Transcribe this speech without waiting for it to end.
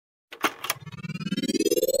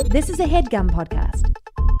This is a HeadGum podcast.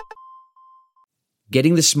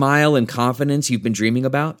 Getting the smile and confidence you've been dreaming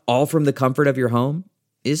about, all from the comfort of your home,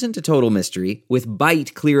 isn't a total mystery with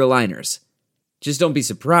Byte clear aligners. Just don't be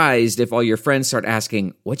surprised if all your friends start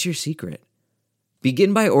asking, "What's your secret?"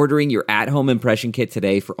 Begin by ordering your at-home impression kit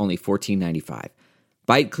today for only $14.95.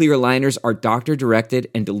 Byte clear aligners are doctor-directed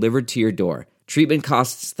and delivered to your door. Treatment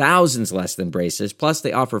costs thousands less than braces, plus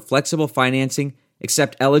they offer flexible financing,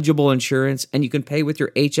 accept eligible insurance, and you can pay with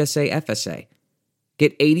your HSA FSA.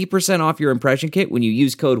 Get 80% off your impression kit when you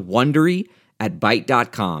use code WONDERY at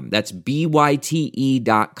Byte.com. That's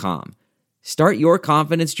BYTE.com. Start your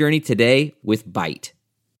confidence journey today with Byte.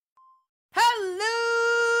 Hello,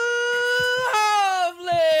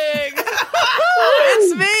 Halflings!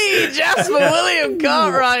 It's me, Jasper William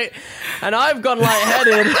Cartwright, and I've gone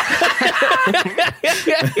lightheaded.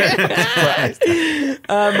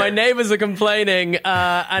 My neighbors are complaining,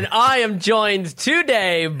 and I am joined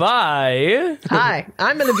today by... Hi,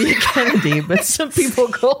 I'm Olivia Kennedy, but some people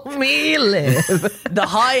call me Liv. The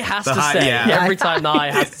high has to stay. Yeah. Every time the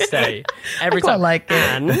high has to stay. Every time. Like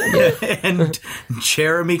it. And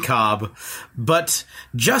Jeremy Cobb. But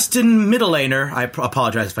Justin Middleaner, I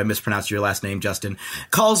apologize if I mispronounced your last name, Justin,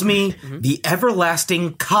 calls me the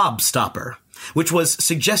Everlasting Cobb Stopper, which was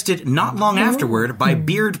suggested not long afterward by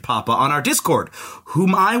Beard Papa on our Discord,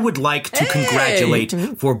 whom I would like to congratulate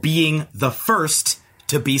for being the first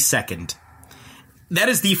to be second. That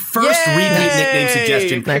is the first repeat nickname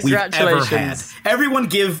suggestion we've ever had. Everyone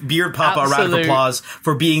give Beard Papa a round of applause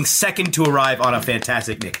for being second to arrive on a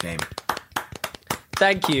fantastic nickname.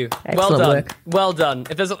 Thank you. Excellent well done. work. Well done.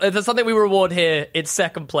 If there's something we reward here, it's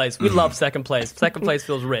second place. We love second place. Second place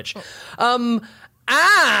feels rich. And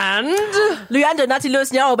Leander, Natty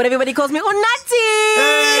Lewis, no, but everybody calls me Natty.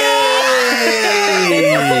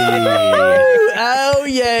 Oh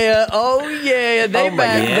yeah. They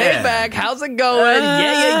back. How's it going?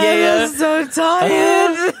 Yeah. I'm so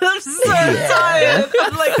tired. I'm so tired.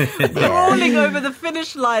 I'm like crawling over the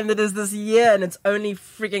finish line that is this year, and it's only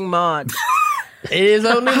freaking March. It is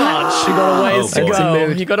only March. You got a ways to go.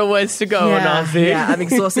 You got a ways to go, Nazi. Yeah, I'm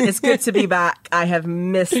exhausted. It's good to be back. I have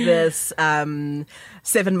missed this. 7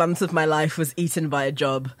 months of my life was eaten by a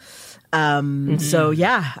job. So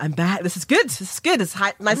yeah, I'm back. This is good. It's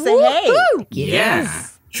nice to say hey. Yeah.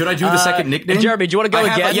 Should I do the second nickname? Jeremy, do you want to go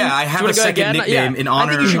again? I have a second nickname in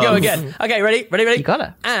honor of... I think you should go again. Okay, ready? You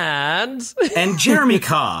gotta. And Jeremy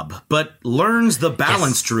Cobb, but learns the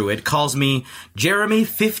balance druid, calls me Jeremy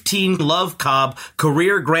 15 Love Cobb,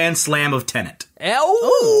 career grand slam of Tenet.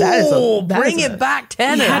 Bring it back,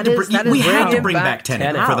 Tenet. We had to bring back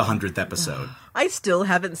Tenet for the 100th episode. I still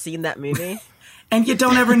haven't seen that movie. And you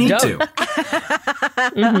don't ever need to.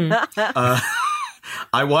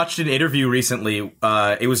 I watched an interview recently.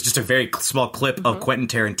 It was just a very small clip of Quentin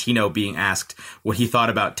Tarantino being asked what he thought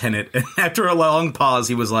about Tenet. And after a long pause,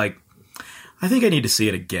 he was like, I think I need to see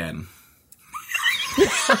it again.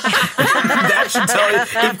 That should tell you.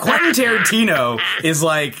 If Quentin Tarantino is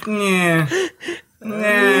like,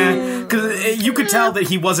 because you could tell that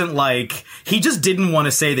he wasn't like, he just didn't want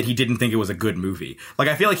to say that he didn't think it was a good movie. Like,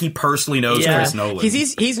 I feel like he personally knows Chris Nolan.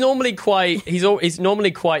 He's normally quite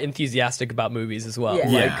enthusiastic about movies as well.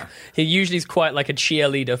 Like, he usually is quite like a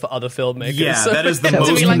cheerleader for other filmmakers. Yeah, that is the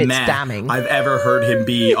most mad I've ever heard him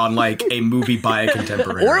be on like a movie by a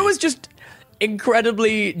contemporary. Or it was just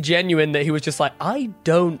incredibly genuine that he was just like, I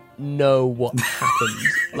don't know what happened.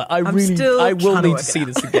 Like, I will need to see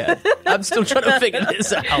this again. I'm still trying to figure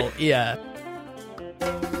this out. Yeah.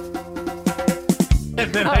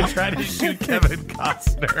 And then I try to shoot Kevin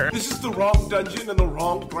Costner. This is the wrong dungeon and the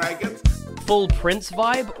wrong dragons. Full Prince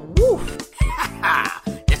vibe. Woof.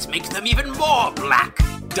 This makes them even more black.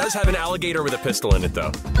 Does have an alligator with a pistol in it, though.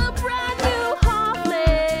 A brand new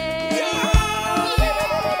Halfling.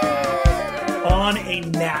 On a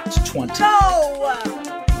nat 20. No!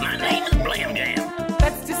 My name is Blam Jam.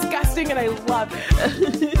 That's disgusting and I love it.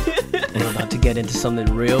 We're about to get into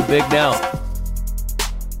something real big now.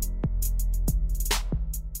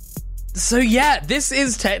 So yeah, this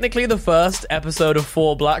is technically the first episode of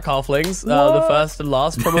 4 Black Halflings, the first and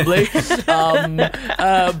last probably.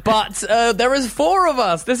 But there is 4 of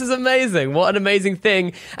us. This is amazing. What an amazing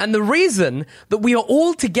thing. And the reason that we are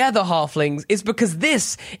all together, Halflings, is because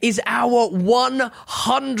this is our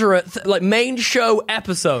 100th main show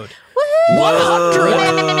episode.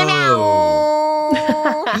 100.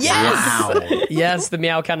 Yes, Wow. yes, the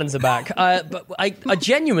meow cannons are back. But I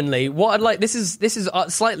genuinely, what I'd like, this is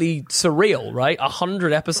slightly surreal, right?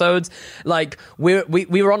 100 episodes. Like we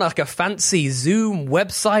were on like a fancy Zoom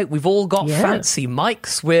website. We've all got fancy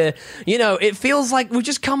mics. It feels like we've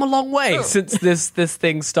just come a long way since this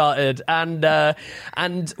thing started. And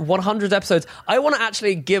 100 episodes. I want to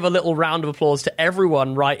actually give a little round of applause to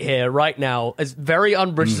everyone right here, right now. It's very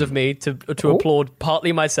un-British of me to applaud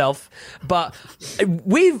partly myself, but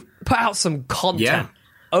we've put out some content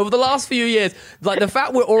over the last few years. Like the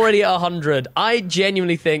fact we're already at 100, I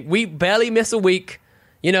genuinely think we barely miss a week.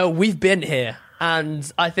 We've been here, and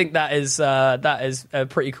I think that is a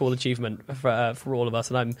pretty cool achievement for all of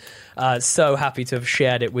us. And I'm so happy to have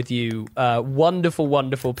shared it with you, wonderful,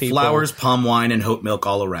 wonderful people. Flowers, palm wine, and Hoat milk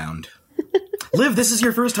all around. Liv, this is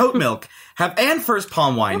your first Hoat milk. First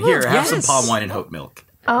palm wine. Here, have some palm wine and Hoat milk.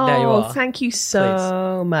 Oh, thank you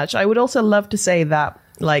so much. I would also love to say that,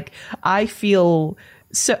 I feel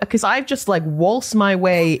so, because I've just waltzed my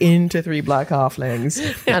way into 3 Black Halflings,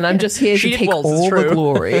 and I'm just here to take all the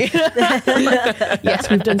glory. Yes,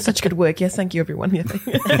 we've done such good work. Yes, thank you, everyone. You're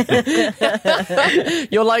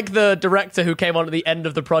like the director who came on at the end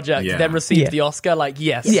of the project, then received the Oscar.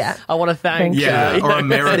 Yes, I want to thank. Yeah, or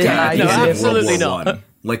America. No, absolutely not.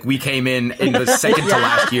 Like we came in the second to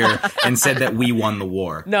last year and said that we won the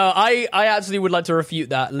war. No, I actually would like to refute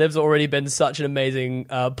that. Liv's already been such an amazing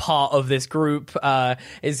part of this group.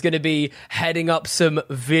 Is going to be heading up some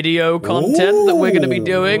video content that we're going to be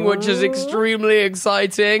doing, which is extremely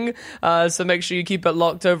exciting. So make sure you keep it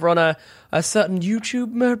locked over on a certain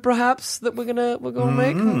YouTube perhaps that we're gonna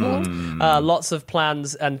make. Lots of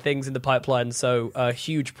plans and things in the pipeline, so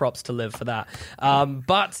huge props to Liv for that.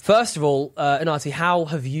 But first of all, Inati, how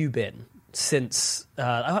have you been since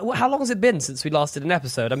how long has it been since we last did an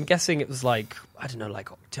episode? I'm guessing it was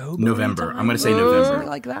October, November. I'm gonna say November, something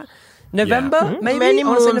like that. November, maybe. Many I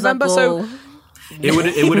want to say moons November. ago. So it would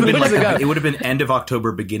have been it would have been end of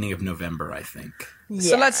October, beginning of November, I think.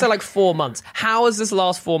 So let's say 4 months. How has this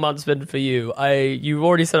last 4 months been for you? You've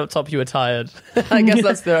already said up top you were tired. I guess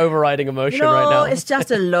that's the overriding emotion right now. It's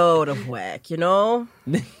just a load of work,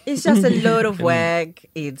 It's just a load of work.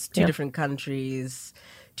 It's 2 different countries,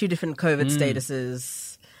 2 different COVID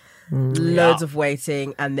statuses, loads of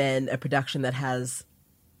waiting, and then a production that has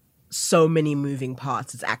so many moving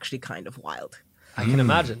parts. It's actually kind of wild. I can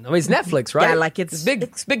imagine. I mean, it's Netflix, right? Yeah, it's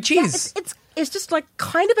big cheese. Yeah, it's just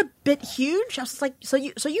kind of a bit huge. I was like, so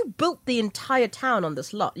you built the entire town on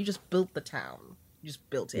this lot. You just built the town. You just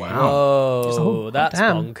built it. Wow. That's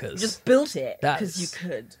bonkers. You just built it because you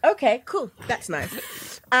could. Okay, cool. That's nice.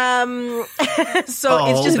 So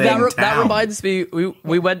it's just that reminds me.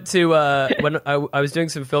 We went to when I was doing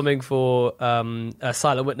some filming for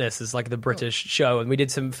Silent Witness, is the British show, and we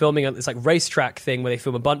did some filming on this racetrack thing where they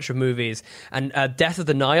film a bunch of movies. And Death of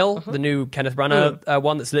the Nile, the new Kenneth Branagh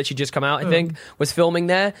one that's literally just come out, I think, was filming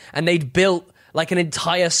there, and they'd built an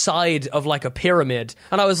entire side of a pyramid,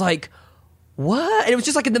 and I was like, what? And it was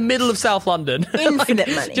just in the middle of South London. Infinite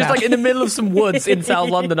money. Just in the middle of some woods in South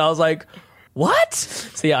London. I was like, what?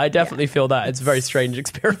 So yeah, I definitely feel that. It's a very strange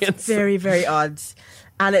experience. Very, very odd.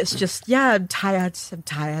 And it's just, I'm tired.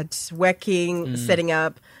 Working, setting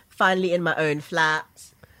up, finally in my own flat.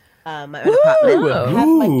 My own apartment. I have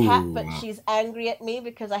my cat, but she's angry at me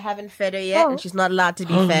because I haven't fed her yet, and she's not allowed to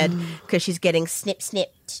be fed because she's getting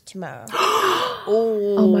snipped tomorrow.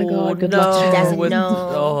 Oh my god! Good luck. She doesn't know.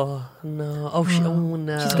 Oh no! Oh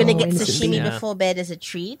no! She's gonna get sashimi before bed as a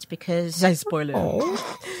treat because I spoil it.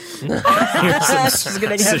 She's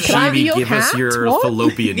gonna get sashimi. Give us your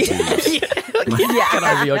fallopian tubes. Can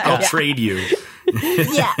I be your cat? I'll trade you.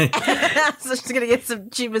 So she's gonna get some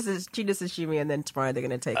tuna sashimi, and then tomorrow they're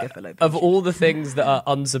gonna take her fallopian. Of all the things that are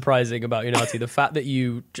unsurprising about Unati, the fact that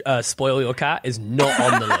you spoil your cat is not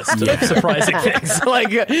on the list of surprising things.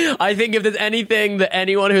 I think if there's anything that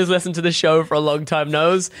anyone who's listened to the show for a long time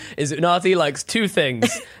knows, is Unati likes 2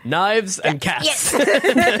 things: knives and cats. Very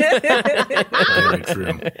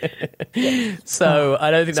true. So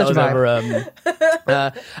I don't think that was ever.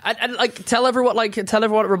 And tell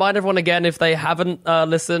everyone, remind everyone again if they haven't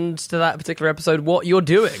listened to that particular episode, what you're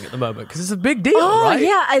doing at the moment, because it's a big deal, right?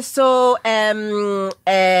 Yeah, I saw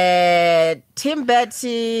Tim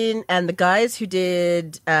Burton and the guys who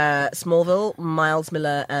did Smallville, Miles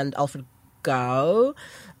Miller and Alfred Gow,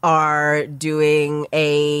 are doing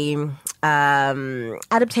a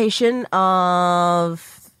adaptation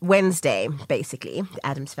of Wednesday, basically, the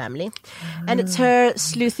Addams Family. And it's her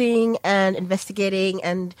sleuthing and investigating,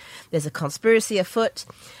 and there's a conspiracy afoot.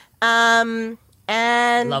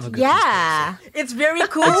 And Love a good it's very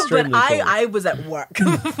cool, Extremely but cool. I was at work.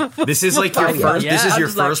 This is like your first. Yeah. This is I'm your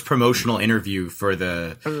just like- first promotional interview for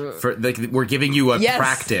we're giving you a Yes.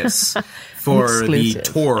 practice for the Exclusive.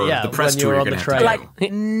 tour, Yeah, the press when tour you're you're on going the to have to train. do.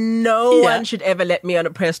 Like, no one should ever let me on a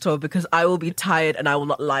press tour because I will be tired and I will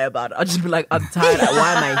not lie about it. I'll just be like, I'm tired.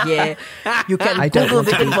 Why am I here? You can don't Google want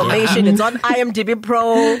the to be information. It's on IMDb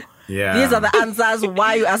Pro. Yeah. These are the answers.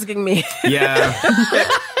 Why are you asking me? Yeah.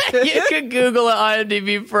 You can Google it,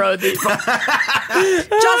 IMDb Pro. Just like,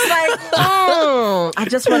 I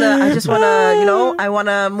just wanna, I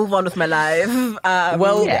wanna move on with my life.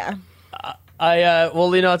 Well, yeah.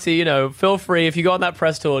 Leonardo, feel free if you go on that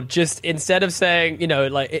press tour, just instead of saying,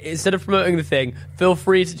 instead of promoting the thing, feel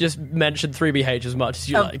free to just mention 3BH as much as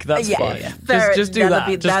you like. That's fine. Fair, Just do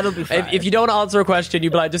that. That'll be fine. If you don't want to answer a question,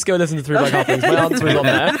 you'd be like, just go listen to 3 Black Halflings. My answer is on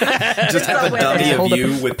there. Just have a dummy Hold of up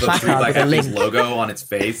you a with the placard 3 Black with a link. Halflings logo on its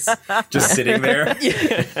face, just sitting there.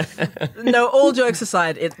 No, all jokes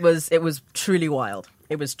aside, it was truly wild.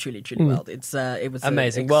 It was truly wild. It was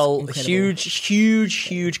Amazing. incredible.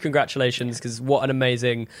 Huge congratulations, because what an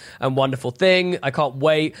amazing and wonderful thing. I can't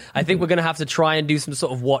wait. I think we're going to have to try and do some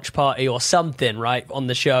sort of watch party or something, right, on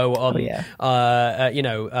the show.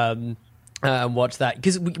 And watch that,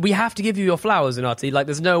 because we have to give you your flowers, Unati. Like,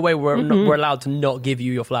 there's no way we're allowed to not give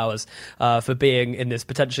you your flowers for being in this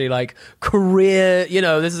potentially like career.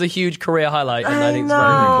 This is a huge career highlight, and I think it's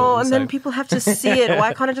very, very cool. And then people have to see it.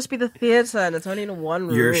 Why can't it just be the theater and it's only in one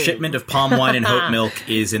room? Your shipment of palm wine and Hoat milk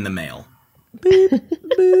is in the mail. Bring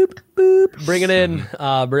it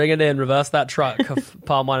in. Reverse that truck of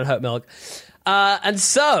palm wine and Hoat milk. And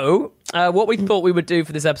so, what we thought we would do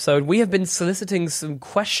for this episode, we have been soliciting some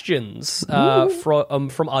questions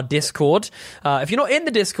from our Discord. If you're not in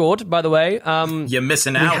the Discord, by the way, You're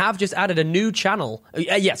missing we out. have just added a new channel.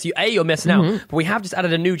 Yes, you're missing out. But we have just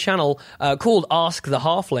added a new channel called Ask the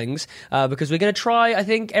Halflings, because we're going to try, I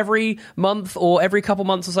think, every month or every couple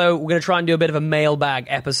months or so, we're going to try and do a bit of a mailbag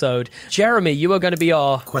episode. Jeremy, you are going to be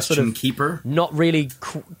our Question keeper. not really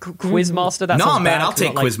quiz master. That No, sounds man, bad. I'll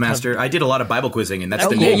take Not like Quizmaster. I did a lot of Bible quizzing, and that's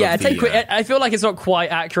the name yeah, of the... I feel like it's not quite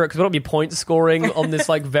accurate because we don't be point scoring on this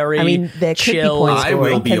like very there could be chill. points. I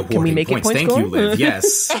will be Can we awarding make it points. point Thank scoring? you, Liv.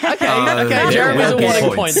 Yes. Okay, there Jeremy's will be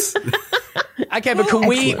awarding points. Okay, but can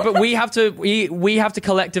we? But we have to. We have to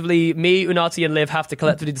collectively. Me, Unati, and Liv have to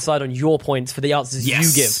collectively decide on your points for the answers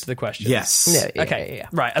Yes. you give to the question. Yes. Okay.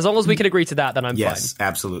 Right. As long as we can agree to that, then I'm Yes, fine.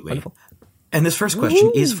 absolutely. And this first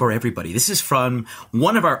question is for everybody. This is from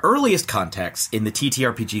one of our earliest contacts in the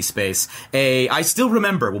TTRPG space. I still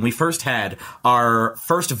remember when we first had our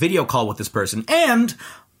first video call with this person, and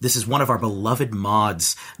this is one of our beloved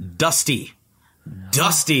mods, Dusty.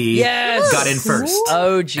 Dusty got in first.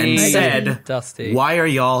 Oh, geez. And said, Dusty. "Why are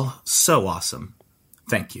y'all so awesome?"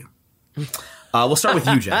 Thank you. We'll start with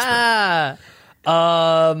you, Jasper.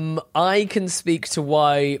 I can speak to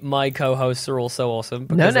why my co-hosts are all so awesome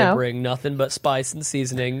because they bring nothing but spice and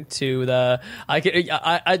seasoning to the.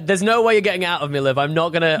 There's no way you're getting out of me, Liv. I'm not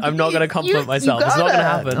gonna compliment myself. It's not gonna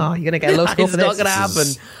happen. Oh, you're gonna get a low score It's for not this. gonna happen.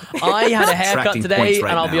 I had a haircut Subtracting today, points right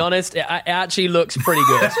and I'll be now. honest, it actually looks pretty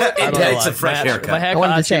good. It's a fresh haircut. My I haircut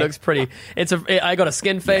wanted to actually check. looks pretty. I got a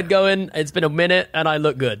skin fade going. It's been a minute, and I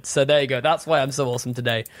look good. So there you go. That's why I'm so awesome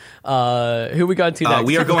today. Who are we going to next?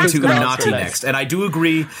 We are going Who's to gonna answer Unati next, and I do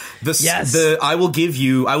agree. Yes. I will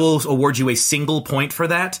award you a single point for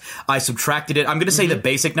that. I subtracted it. I'm going to say the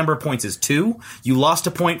basic number of points is 2. You lost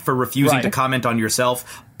a point for refusing Right. to comment on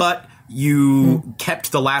yourself, but you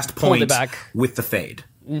kept the last Pulled it point back. with the fade.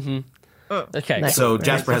 Okay. Nice. So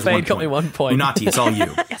Jasper has The fade 1 got me point. 1 point. Unati, it's all you.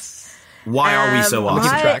 Yes. Why are we so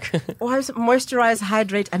awesome? track. Why is it moisturize,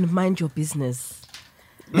 hydrate, and mind your business?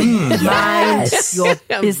 Mind your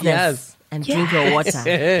business Yes. and drink your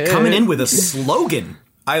water. Coming in with a slogan.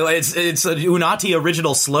 It's an Unati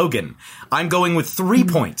original slogan. I'm going with 3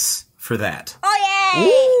 points for that.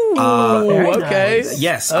 Okay.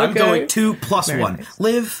 Yes, I'm Okay. going 2 plus 1. nice.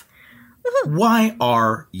 Liv, why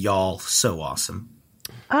are y'all so awesome?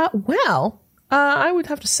 I would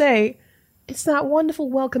have to say it's that wonderful,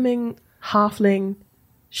 welcoming halfling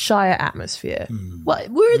Shire atmosphere. Well,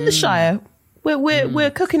 we're in the Shire.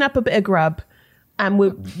 We're cooking up a bit of grub, and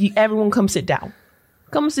everyone come sit down.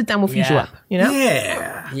 Come sit down. We'll feed you Yeah. up. You know.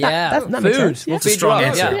 Yeah. that makes Food. sense. We'll It's a feed you strong up.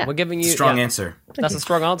 answer. Yeah. We're giving you Strong yeah. answer. That's a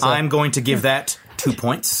strong answer. I'm going to give that 2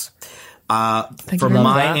 points. For you. my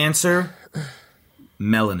Love that. answer,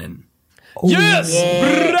 melanin. Yes.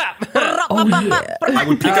 I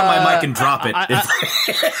would pick up my mic and drop it.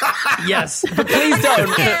 Yes, but please don't.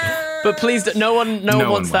 But please, no one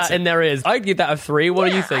wants that in their ears. I'd give that a 3. What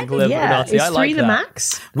do you think, Liv? Unati? Is I like 3 the that.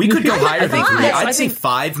 max? We could go higher than 3. Yes, I'd I say think-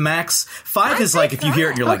 5 max. 5 is like if you hear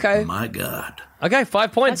it and you're like, Okay. my God. Okay,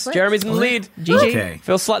 5 points. Jeremy's in the lead. GG. Okay.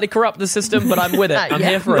 Feels slightly corrupt, the system, but I'm with it. I'm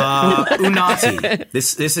here for it. Unati.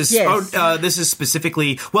 This is Yes. this is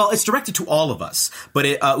specifically, well, it's directed to all of us, but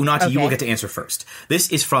Unati, you will get to answer first.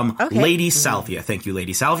 This is from Lady Salvia. Thank you,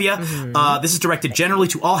 Lady Salvia. This is directed generally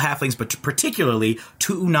to all halflings, but particularly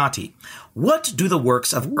to Unati. What do the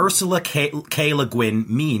works of Ursula K. Le Guin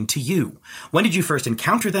mean to you? When did you first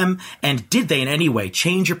encounter them, and did they in any way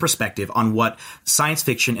change your perspective on what science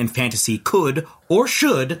fiction and fantasy could or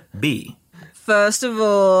should be? First of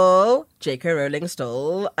all, J.K. Rowling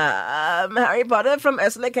stole Harry Potter from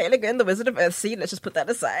Ursula K. Le Guin, the Wizard of Earthsea. Let's just put that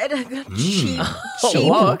aside.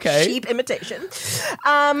 Cheap imitation.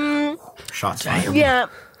 Shots fired. Yeah.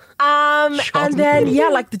 And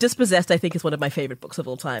then, like The Dispossessed, I think is one of my favorite books of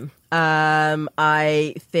all time.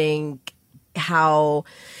 I think how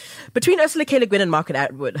between Ursula K. Le Guin and Margaret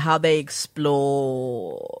Atwood, how they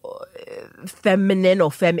explore feminine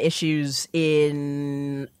or femme issues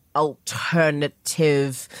in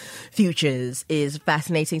alternative futures is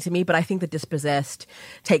fascinating to me, but I think The Dispossessed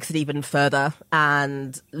takes it even further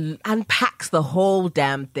and unpacks the whole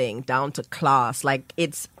damn thing down to class. Like,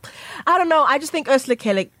 it's, I don't know, I just think Ursula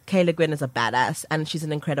K. Le Guin is a badass, and she's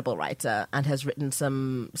an incredible writer and has written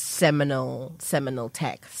some seminal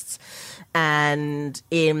texts. And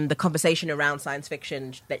in the conversation around science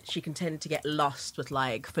fiction, that she can tend to get lost with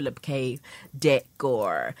like Philip K. Dick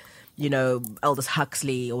or Aldous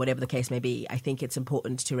Huxley or whatever the case may be. I think it's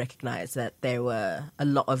important to recognize that there were a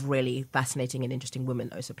lot of really fascinating and interesting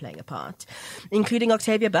women also playing a part, including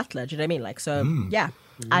Octavia Butler. Do you know what I mean? Like, so,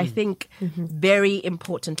 I think very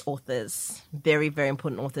important authors, very, very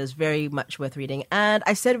important authors, very much worth reading. And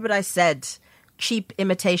I said what I said, cheap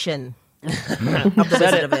imitation of the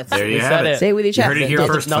Wizard of Earth. There you have it. Say it with your You chest. heard it here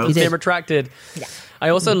first, Nothing's folks. been retracted. Yeah. I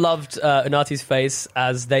also loved Unati's face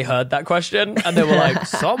as they heard that question, and they were like,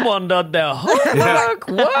 "Someone done their homework."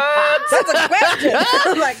 What? That's a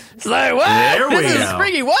question. Like, It's like, what? There we This is go.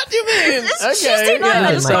 springy. What do you mean? Tuesday night,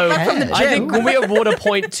 I just got back from the I think gym. when we award a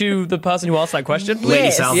point to the person who asked that question, Lady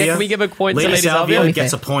Yes. Salvia. Yeah, can we give a point to Lady Lady Salvia Salvia?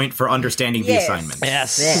 gets a point for understanding the Yes. assignment.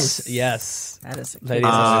 Yes. that is Lady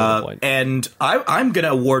Salvia gets a point. And I'm going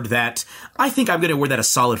to award that. I think I'm going to award that a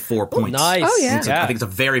solid 4 points. Nice. Oh, yeah. I think it's a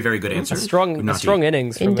very, very good answer. A strong Unati.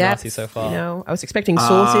 innings from In depth, Unati so far. I was expecting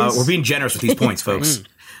sources. We're being generous with these points, folks.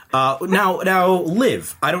 Now,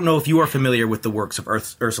 Liv, I don't know if you are familiar with the works of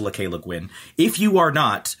Ursula K. Le Guin. If you are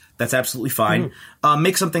not, that's absolutely fine.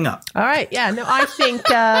 Make something up. All right, yeah, no, I think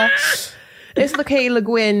Ursula K. Le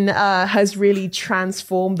Guin has really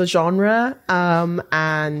transformed the genre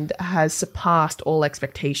and has surpassed all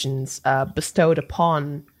expectations bestowed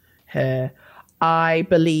upon her. I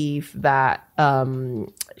believe that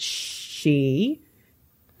she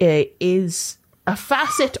is a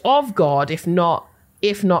facet of God, if not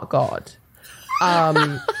God.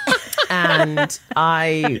 And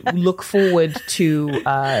I look forward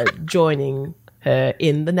to joining her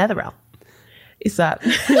in the Netherrealm. Is that?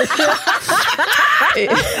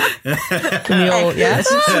 Can we all? Yes.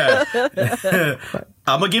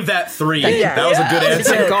 I'm going to give that 3. That was a good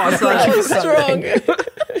answer.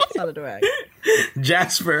 solid away.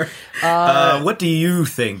 Jasper, what do you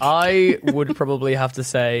think? I would probably have to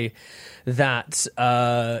say that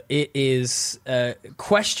it is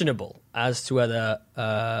questionable as to whether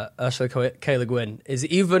Ursula K. Le Guin is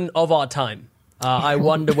even of our time. I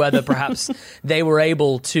wonder whether perhaps they were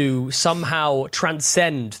able to somehow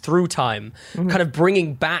transcend through time, kind of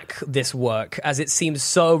bringing back this work as it seems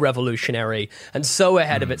so revolutionary and so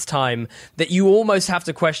ahead of its time that you almost have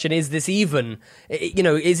to question, is this even,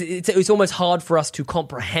 it's almost hard for us to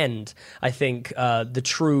comprehend, I think, the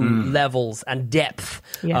true levels and depth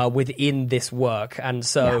within this work. And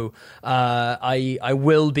so I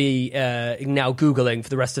will be now Googling for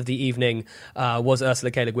the rest of the evening, was Ursula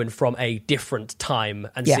K. Le Guin from a different time,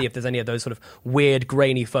 and see if there's any of those sort of weird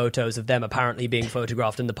grainy photos of them apparently being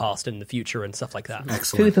photographed in the past and the future and stuff like that.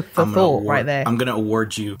 Excellent. Food for thought right there. I'm going to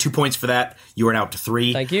award you 2 points for that. You are now up to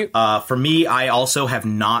 3. Thank you. For me, I also have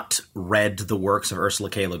not read the works of Ursula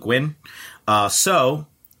K. Le Guin. So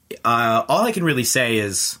all I can really say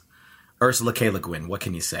is Ursula K. Le Guin. What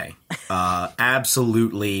can you say?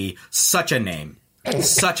 Absolutely such a name.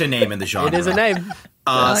 Such a name in the genre. It is a name.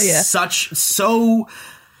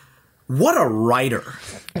 What a writer.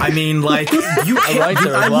 I mean, like, I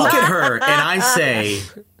writer as look well. at her and I say,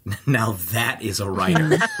 Now that is a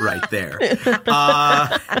writer right there.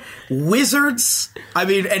 Wizards. I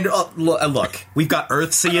mean, and look, we've got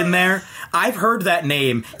Earthsea in there. I've heard that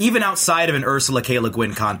name even outside of an Ursula K. Le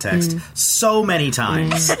Guin context so many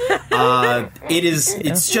times.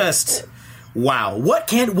 It's just wow.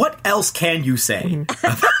 What else can you say?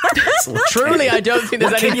 Truly, I don't think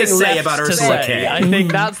there's anything say left about to Ursula say. K. I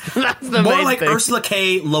think that's the More main like thing. Ursula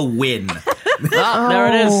K. Le Win. There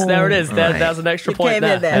it is. There it is. There's an extra point came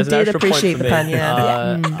there. in there. There's an I did extra point appreciate for the me. pun,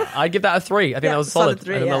 yeah. I'd give that a 3. I think that was solid. solid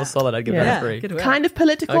 3, I think that yeah. was solid. I'd give that a 3. Good work. Kind of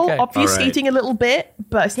political, Okay. obfuscating a little bit,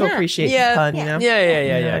 but I still appreciate the pun, you know?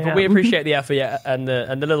 Yeah. But we appreciate the effort, and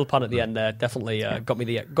the little pun at the end there definitely got me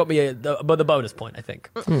the bonus point, I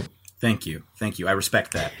think. Thank you. I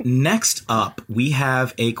respect that. Next up, we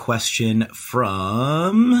have a question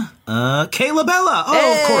from Kayla Bella.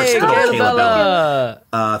 Oh, of course. Good old Kayla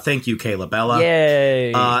Bella. Thank you, Kayla Bella.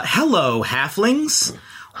 Yay. Hello, halflings.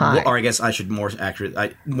 Hi. Or I guess I should more accurately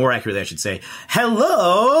I should say,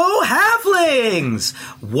 hello, halflings.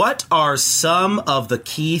 What are some of the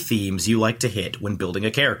key themes you like to hit when building a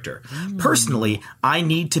character? Personally, I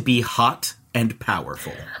need to be hot and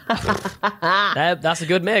powerful. That's a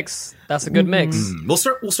good mix. We'll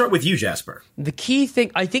start with you, Jasper. The key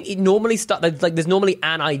thing, I think it normally starts, like there's normally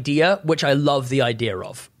an idea, which I love the idea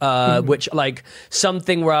of, which like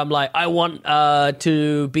something where I'm like, I want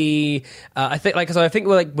to be, I think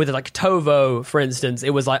with Tovo, for instance, it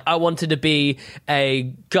was like, I wanted to be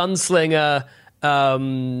a gunslinger,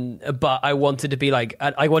 but I wanted to be like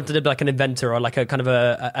an inventor or like a kind of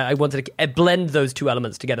I wanted to blend those two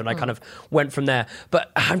elements together, and I kind of went from there.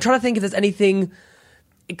 But I'm trying to think if there's anything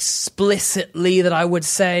explicitly that I would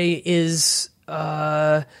say is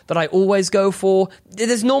that I always go for.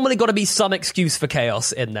 There's normally got to be some excuse for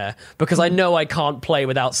chaos in there, because I know I can't play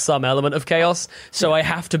without some element of chaos, so I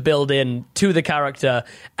have to build in to the character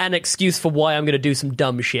an excuse for why I'm going to do some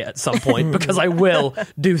dumb shit at some point, because I will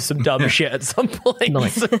do some dumb shit at some point.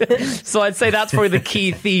 Nice. So I'd say that's probably the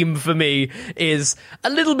key theme for me, is a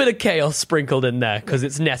little bit of chaos sprinkled in there, because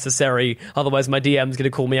it's necessary. Otherwise my DM's going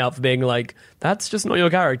to call me out for being like, that's just not your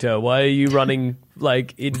character. Why are you running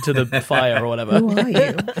like into the fire or whatever? Who are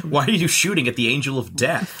you? Why are you shooting at the angel of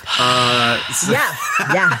death?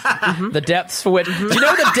 The depths for which do you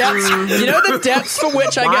know the depths? You know the depths for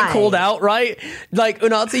which I get called out, right? Like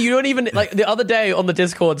Unati, you don't even like the other day on the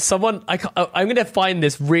Discord. Someone, I'm going to find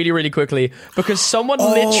this really, really quickly, because someone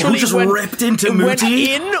literally just ripped into went Mooti?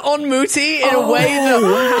 in on Mooti in a way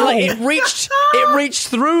that like it reached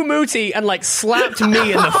through Mooti and like slapped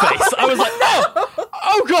me in the face. I was like, no,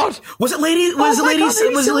 oh god, Was it Lady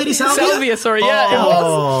Salvia? Salvia, sorry, yeah, it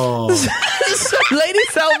was. Lady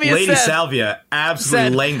Salvia Lady said, Salvia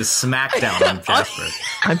absolutely laying the smackdown on Jasper.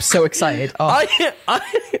 I'm so excited. Oh.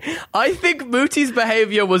 I think Mooty's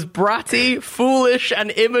behavior was bratty, foolish,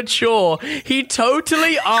 and immature. He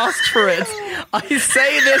totally asked for it. I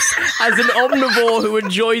say this as an omnivore who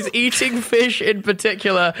enjoys eating fish in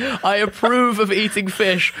particular. I approve of eating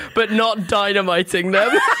fish, but not dynamiting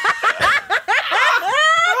them.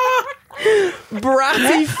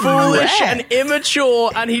 Bratty, foolish, and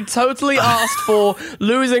immature, and he totally asked for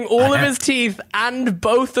losing all of his teeth and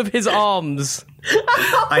both of his arms.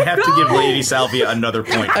 I have to give Lady Salvia another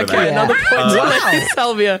point for that. Another point to Lady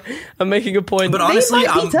Salvia. I'm making a point. But honestly,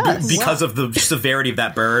 because of the severity of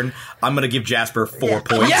that burn, I'm going to give Jasper 4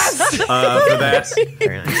 points Yes! for that.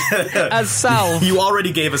 As salve. You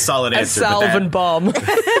already gave a solid As answer. salve but and bomb.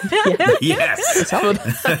 yes.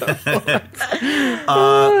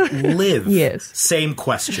 Liv. Yes. Same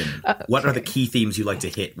question. What are the key themes you like to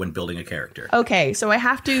hit when building a character? Okay, so I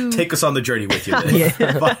have to Take us on the journey with you, Liv.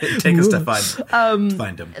 Take us to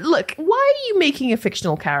find them. look. Why are you making a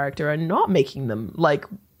fictional character and not making them like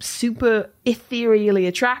super ethereally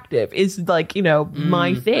attractive? Is like, you know,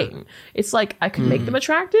 my thing. It's like I could make them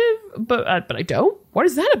attractive, but I don't. What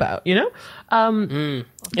is that about? You know?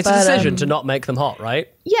 It's a decision to not make them hot, right?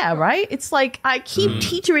 Yeah, right. It's like I keep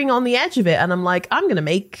teetering on the edge of it, and I'm like, I'm gonna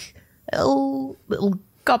make a little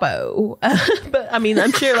gobbo. But I mean,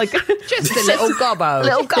 I'm sure like Just a little gobbo.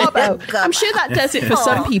 little gobbo. I'm sure that does it for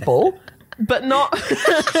some people, but not.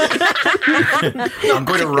 I'm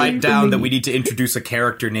going to write down that we need to introduce a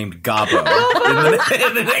character named Gobbo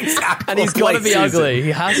in the next And he's got to be ugly.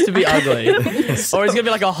 He has to be ugly. Or he's going to be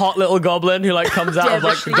like a hot little goblin who like comes out of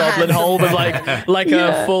like the goblin hole with like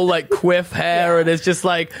a full like quiff hair and is just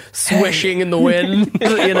like swishing in the wind,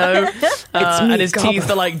 you know? And his teeth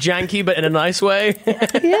are like janky but in a nice way.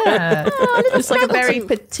 Yeah, it's like a very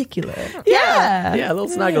particular. Yeah, Yeah, a little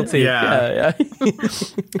snaggle teeth. Yeah.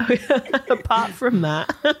 Apart from that,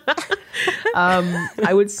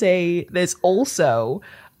 I would say there's also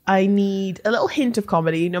I need a little hint of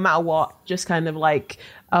comedy, no matter what. Just kind of like,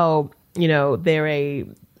 oh, you know, they're a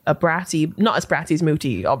bratty, not as bratty as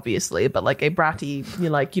Mooty, obviously, but like a bratty,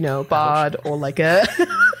 you know, bard or like a...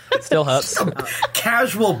 Still hurts.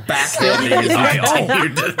 Casual backhanding as you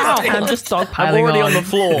continue to... I'm just dogpiling I'm already on the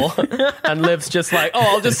floor, and Liv's just like, oh,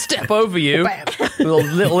 I'll just step over you.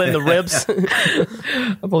 little in the ribs.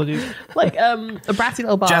 Apologies. Like a bratty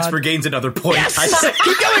little bard. Jasper gains another point. Yes!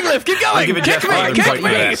 Keep going, Liv, keep going! I'll give it Kick Jasper another me, point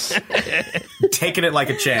kick for me! that. Taking it like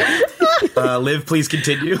a champ. Liv, please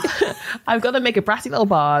continue. I've got to make a bratty little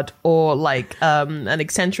bard, or like an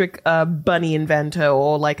eccentric bunny inventor,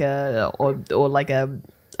 or like a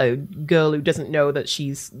girl who doesn't know that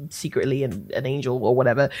she's secretly an angel or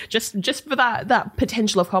whatever. Just for that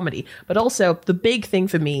potential of comedy. But also the big thing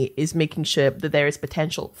for me is making sure that there is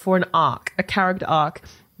potential for an arc, a character arc.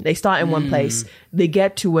 They start in one place, they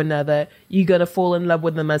get to another. You're gonna fall in love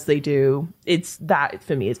with them as they do. It's that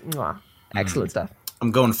for me is excellent stuff. I'm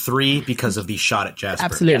going 3 because of the shot at Jasper.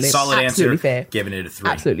 Absolutely. Solid Absolutely answer. fair. Giving it a 3.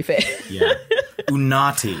 Absolutely fair. Yeah.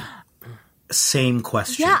 Unati. Same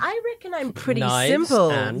question. Yeah, I reckon I'm pretty Knives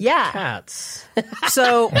simple. and Yeah. cats.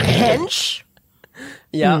 So hench.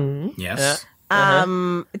 Yeah. Yes.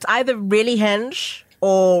 It's either really hench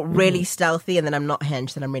or really stealthy, and then I'm not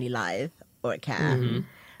hench, then I'm really lithe or a cat.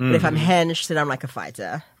 But if I'm hench, then I'm like a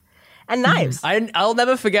fighter. And knives. I'll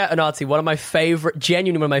never forget, Anati,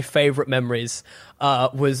 genuinely one of my favorite memories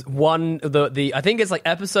was I think it's like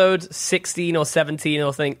episode 16 or 17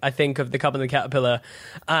 or I think of The Cub and the Caterpillar,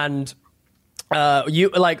 and we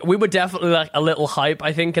were definitely like a little hype,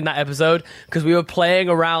 I think, in that episode, because we were playing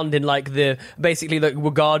around in like basically the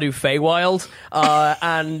Wagadu Feywild,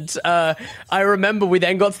 and I remember we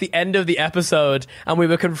then got to the end of the episode and we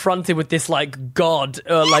were confronted with this like god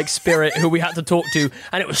like spirit who we had to talk to,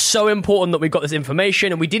 and it was so important that we got this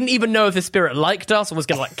information, and we didn't even know if the spirit liked us or was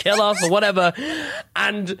gonna like kill us or whatever.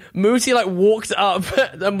 And Mooty like walked up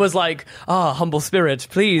and was like, humble spirit,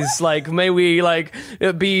 please, like may we like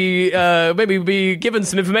maybe be given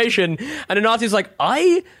some information. And Anati's like,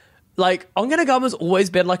 Onganagama's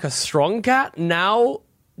always been like a strong cat. Now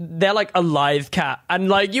they're like a lithe cat. And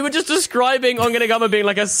like you were just describing Onganagama being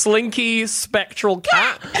like a slinky spectral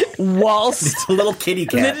cat whilst It's a little kitty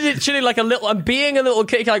cat. literally like being a little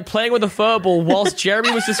kitty cat, like playing with a furball, whilst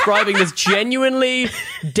Jeremy was describing this genuinely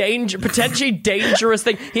potentially dangerous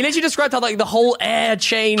thing. He literally described how like the whole air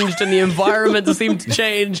changed and the environment seemed to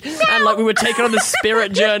change, and like we were taken on this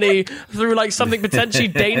spirit journey through like something potentially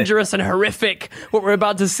dangerous and horrific, what we're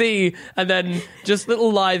about to see, and then just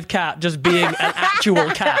little lithe cat just being an actual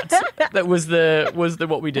cat. That was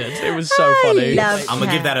what we did. It was so funny. Love I'm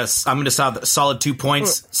gonna give that a solid 2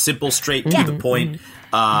 points. Simple, straight to the point.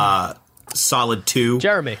 Solid 2.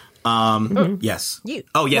 Jeremy. Yes. You.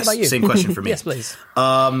 Oh, yes. What about you? Same question for me. Yes, please.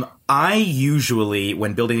 I usually,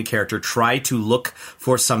 when building a character, try to look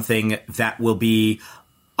for something that will be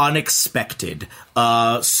unexpected.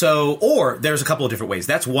 Or there's a couple of different ways.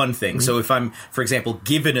 That's one thing. So if I'm, for example,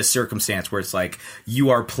 given a circumstance where it's like you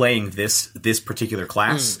are playing this particular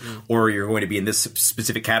class, or you're going to be in this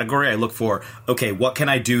specific category, I look for, okay, what can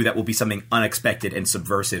I do that will be something unexpected and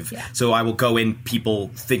subversive? Yeah. So I will go in, people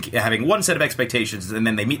having one set of expectations, and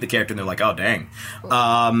then they meet the character and they're like, oh, dang.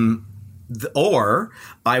 Or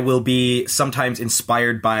I will be sometimes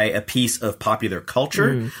inspired by a piece of popular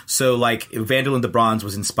culture. So, like, Vandalin the Bronze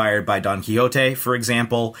was inspired by Don Quixote, for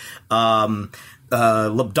example. Dr.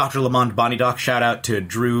 Lamond Bonidoc, shout out to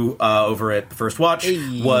Drew over at the First Watch,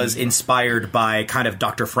 was inspired by kind of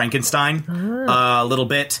Dr. Frankenstein a little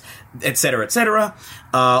bit, etc., etc.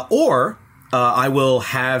 Or I will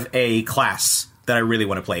have a class that I really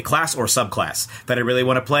want to play, class or subclass that I really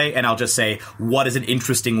want to play, and I'll just say, what is an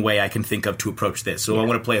interesting way I can think of to approach this? So I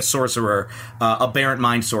want to play a sorcerer, a Aberrant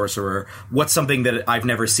Mind sorcerer. What's something that I've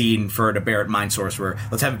never seen for an Aberrant Mind sorcerer?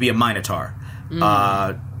 Let's have it be a Minotaur.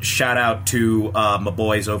 Shout out to my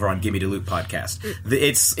boys over on Gimme the Loot podcast.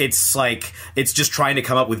 It's just trying to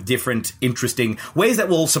come up with different, interesting ways that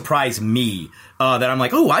will surprise me. That I'm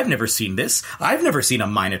like, oh, I've never seen this. I've never seen a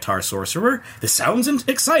Minotaur sorcerer. This sounds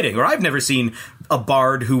exciting. Or I've never seen a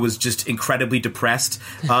bard who was just incredibly depressed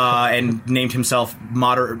and named himself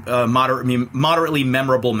moderately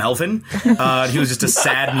memorable Melvin. He was just a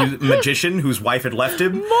sad magician whose wife had left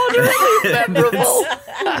him. Moderately memorable.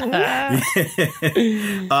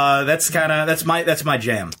 That's my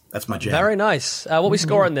jam. That's my jam. Very nice. What we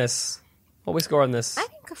score on this? I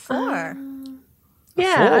think a 4.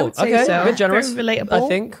 Yeah, I would say so. A bit generous. Very relatable. I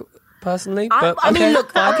think. personally. I But mean,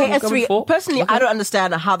 look, fine, okay, we'll go with S3, 4. personally, Okay. I don't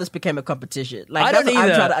understand how this became a competition. Like, I don't that's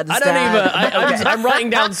either. what I'm trying to understand. I don't either. I'm writing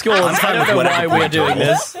down scores. I don't know why we're doing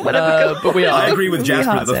this, but we are. I agree with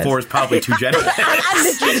Jasper that the 4 is probably too generous. I'm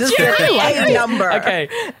literally just a number. Okay.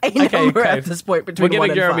 A number at this point We're between 1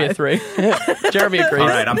 giving and Jeremy 5. a 3. Jeremy agrees. All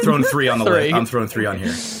right, I'm throwing 3 on the list. 3. I'm throwing 3 on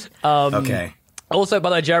here. Okay. Also, by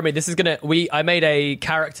the way, Jeremy, this is I made a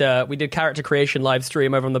character. We did character creation live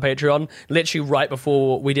stream over on the Patreon, literally right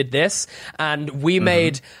before we did this, and we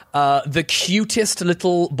made the cutest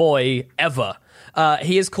little boy ever.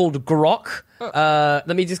 He is called Grok.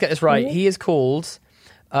 Let me just get this right. He is called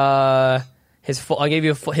I gave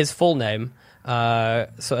you his full name, so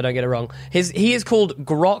I don't get it wrong. He is called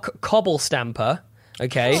Grok Cobblestamper.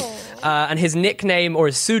 Okay, and his nickname or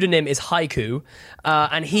his pseudonym is Haiku,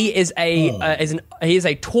 and he is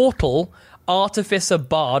a turtle artificer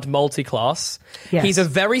bard multiclass. Yes. He's a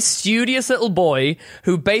very studious little boy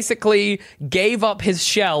who basically gave up his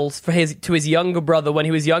shells to his younger brother when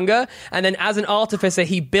he was younger, and then as an artificer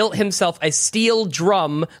he built himself a steel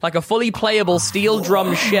drum, like a fully playable steel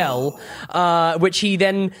drum shell, which he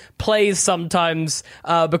then plays sometimes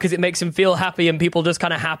because it makes him feel happy, and people just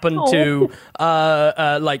kind of happen to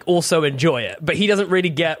like also enjoy it, but he doesn't really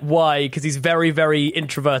get why, because he's very, very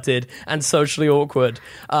introverted and socially awkward.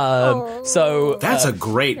 So That's a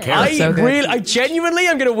great character. I genuinely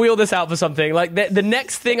am going to wheel this out for something. Like the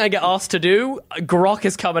next thing I get asked to do, Grok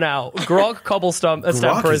is coming out. Grok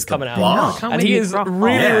Cobblestamper is coming out, and he is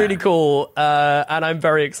really cool. And I'm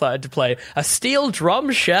very excited to play a steel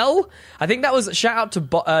drum shell. I think that was shout out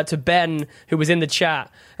to Ben, who was in the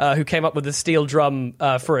chat, who came up with the steel drum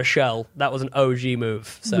for a shell. That was an OG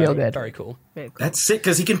move. So Real good. Very cool. That's sick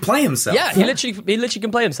because he can play himself. Yeah, he literally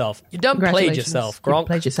can play himself. You don't play yourself, Gronk. You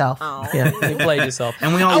played yourself. Yeah, you played yourself.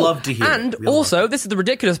 And we all love to hear it. And also, this is the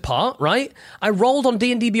ridiculous part, right? I rolled on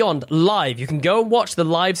D&D Beyond live. You can go and watch the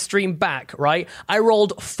live stream back, right? I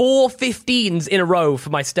rolled 4 15s in a row for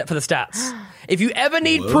the stats. If you ever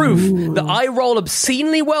need proof that I roll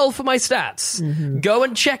obscenely well for my stats, go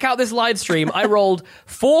and check out this live stream. I rolled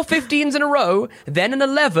 4 15s in a row, then an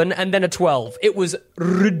 11, and then a 12. It was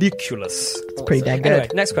ridiculous. It's pretty dang good. Anyway,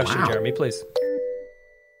 next question, Jeremy, please.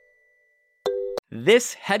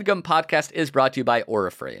 This HeadGum podcast is brought to you by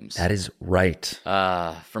Aura Frames. That is right.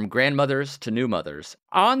 From grandmothers to new mothers,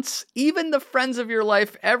 aunts, even the friends of your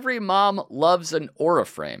life, every mom loves an Aura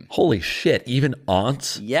Frame. Holy shit, even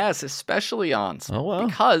aunts? Yes, especially aunts. Oh, wow.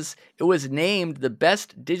 Because it was named the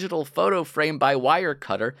best digital photo frame by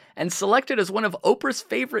Wirecutter and selected as one of Oprah's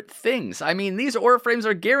favorite things. I mean, these Aura Frames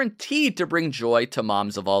are guaranteed to bring joy to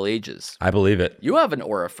moms of all ages. I believe it. You have an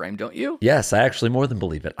Aura Frame, don't you? Yes, I actually more than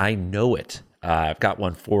believe it. I know it. I've got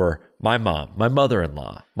one for my mom, my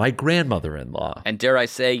mother-in-law, my grandmother-in-law. And dare I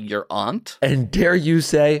say, your aunt? And dare you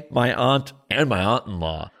say, my aunt and my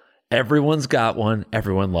aunt-in-law. Everyone's got one.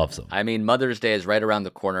 Everyone loves them. I mean, Mother's Day is right around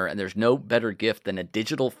the corner, and there's no better gift than a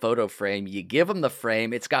digital photo frame. You give them the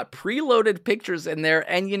frame. It's got preloaded pictures in there,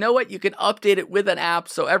 and you know what? You can update it with an app,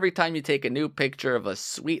 so every time you take a new picture of a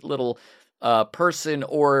sweet little person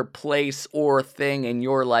or place or thing in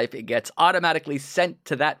your life, it gets automatically sent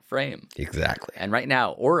to that frame. Exactly. And right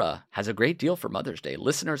now, Aura has a great deal for Mother's Day.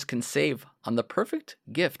 Listeners can save on the perfect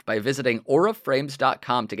gift by visiting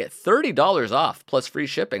auraframes.com to get $30 off plus free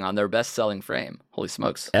shipping on their best-selling frame. Holy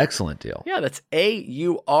smokes. Excellent deal. Yeah, that's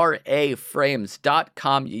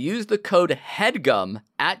auraframes.com. You use the code HEADGUM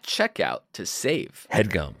at checkout to save.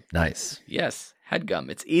 HeadGum. Nice. Yes. HeadGum.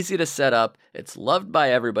 It's easy to set up. It's loved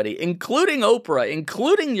by everybody, including Oprah,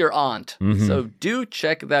 including your aunt. So do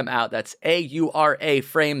check them out. That's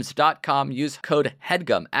auraframes.com. Use code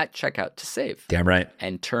HEADGUM at checkout to save. Damn right.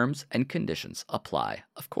 And terms and conditions apply,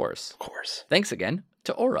 of course. Of course. Thanks again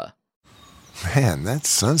to Aura. Man, that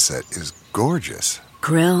sunset is gorgeous.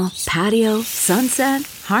 Grill, patio, sunset.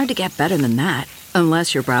 Hard to get better than that.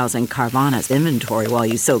 Unless you're browsing Carvana's inventory while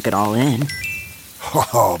you soak it all in.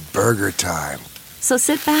 Oh, burger time. So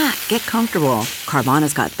sit back, get comfortable.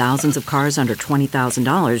 Carvana's got thousands of cars under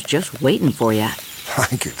 $20,000 just waiting for you. I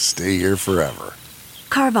could stay here forever.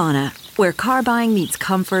 Carvana, where car buying meets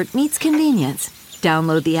comfort, meets convenience.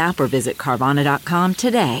 Download the app or visit Carvana.com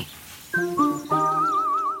today.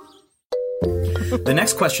 The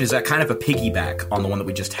next question is kind of a piggyback on the one that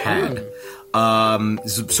we just had.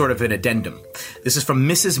 This is sort of an addendum. This is from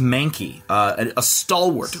Mrs. Mankey, a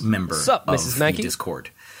stalwart member of Mrs. Mankey? the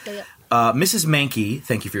Discord. Mrs. Mankey,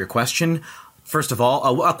 thank you for your question. First of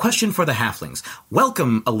all, a question for the Halflings.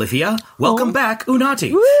 Welcome, Olivia. Welcome back,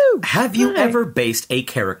 Unati. Woo! Have you ever based a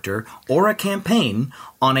character or a campaign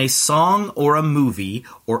on a song or a movie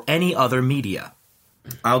or any other media?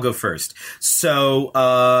 I'll go first. So,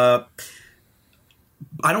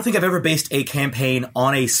 I don't think I've ever based a campaign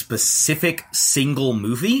on a specific single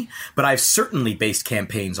movie, but I've certainly based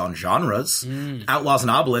campaigns on genres. Outlaws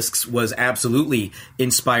and Obelisks was absolutely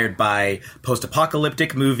inspired by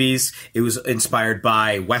post-apocalyptic movies. It was inspired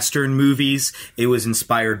by Western movies. It was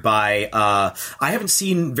inspired by, I haven't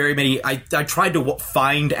seen very many, I tried to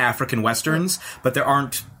find African Westerns, but there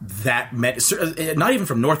aren't that many, not even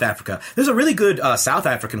from North Africa. There's a really good South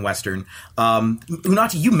African Western.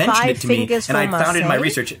 Unati, you mentioned it to me, and I found it in my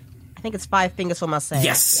research. I think it's Five Fingers for Marseille.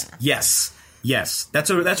 Yes. That's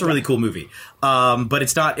a really cool movie. But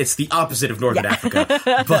it's not. It's the opposite of Northern Africa.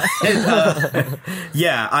 But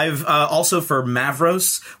I've also for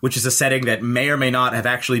Mavros, which is a setting that may or may not have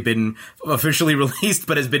actually been officially released,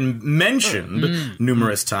 but has been mentioned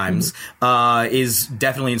numerous times. Is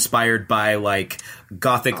definitely inspired by like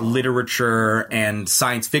Gothic literature and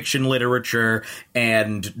science fiction literature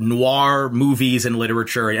and noir movies and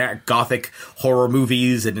literature and Gothic horror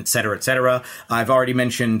movies and et cetera, et cetera. I've already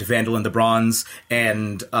mentioned Vandal and the Bronze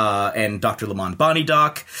and Dr. Lamont Bonnie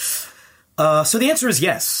Doc. So the answer is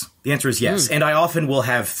yes. And I often will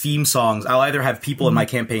have theme songs. I'll either have people in my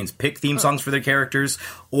campaigns pick theme songs for their characters,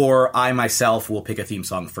 or I myself will pick a theme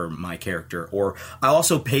song for my character. Or I'll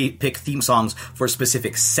also pick theme songs for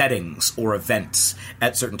specific settings or events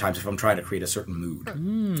at certain times if I'm trying to create a certain mood.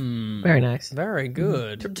 Very nice. Very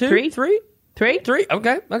good. Three? Three?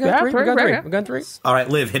 Okay. Yeah, Three. We're going three. All right,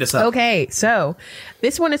 Liv, hit us up. Okay, so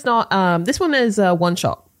this one is not. This one is one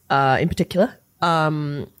shot in particular.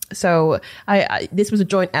 So this was a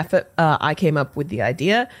joint effort. I came up with the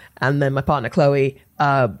idea, and then my partner Chloe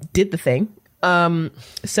did the thing.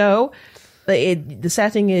 So the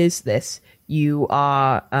setting is this: you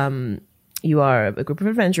are a group of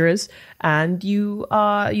adventurers, and you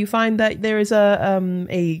find that there is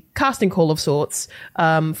a casting call of sorts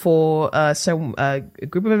for a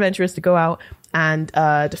group of adventurers to go out and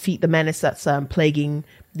defeat the menace that's plaguing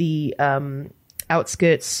the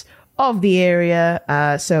outskirts of the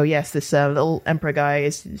area. So yes, this little emperor guy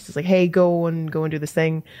is just like, hey, go and do this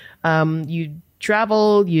thing. You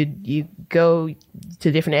travel, you go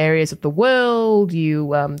to different areas of the world,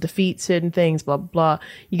 you defeat certain things, blah, blah, blah.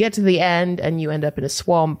 You get to the end and you end up in a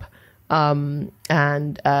swamp, and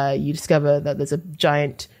you discover that there's a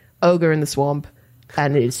giant ogre in the swamp,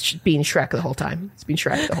 and it's been Shrek the whole time. So It's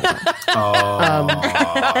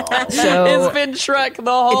been Shrek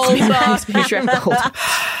the whole time. It's been Shrek the whole time.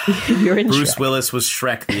 You're in Bruce Shrek. Willis was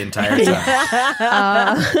Shrek the entire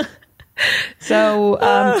time. So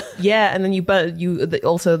and then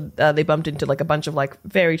they bumped into like a bunch of like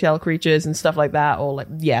fairy tale creatures and stuff like that, or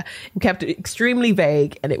and kept it extremely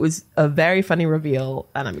vague, and it was a very funny reveal,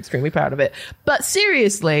 and I'm extremely proud of it. But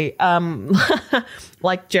seriously,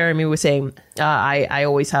 like Jeremy was saying, I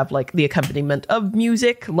always have like the accompaniment of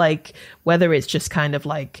music, like whether it's just kind of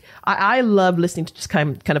like I love listening to just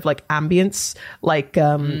kind of like ambience, like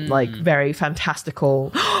very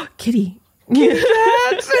fantastical kitty.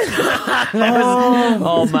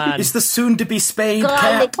 Oh man, it's the soon-to-be spayed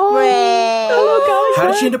Garlic cat. bread. How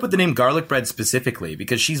did she end up with the name Garlic Bread specifically?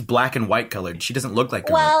 Because she's black and white colored. She doesn't look like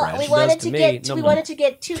garlic bread. We wanted to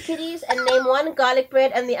get two kitties and name one garlic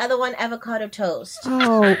bread and the other one avocado toast.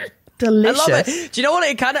 Oh, delicious. I love it. Do you know what?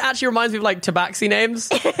 It kind of actually reminds me of like tabaxi names.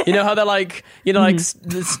 You know how they're like,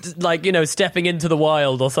 stepping into the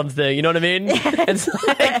wild or something. You know what I mean?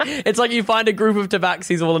 It's like you find a group of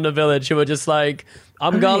tabaxis all in a village who are just like,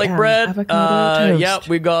 I'm garlic bread. Avocado toast. Yeah,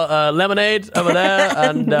 we've got lemonade over there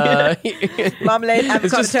and Marmalade,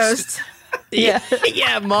 avocado toast. Yeah,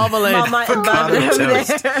 marmalade. Avocado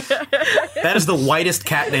toast. That is the whitest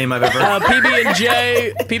cat name I've ever heard.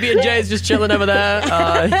 PB&J is just chilling over there.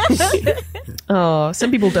 Oh, some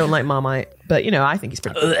people don't like Marmite, but I think it's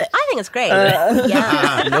pretty good. I think it's great.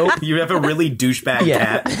 Nope. You have a really douchebag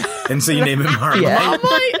cat, and so you name him Marmite. Yeah.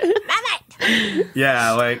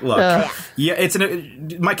 Yeah, like look, it's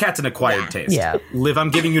my cat's an acquired taste. Yeah, Liv, I'm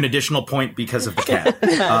giving you an additional point because of the cat,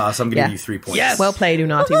 so I'm giving you 3 points. Yes, well played,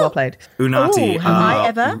 Unati. Well played, Unati. Have I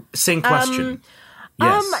ever? Same question.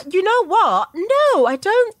 Yes. You know what? No, I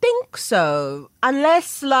don't think so.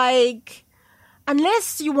 Unless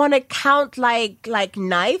you want to count like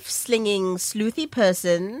knife slinging sleuthy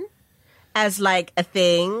person as like a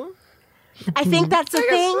thing. I think that's a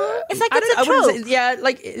thing. It's like it's a trope.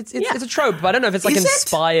 It's a trope, but I don't know if it's like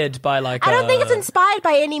inspired by like. I don't think it's inspired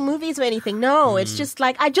by any movies or anything. No, it's just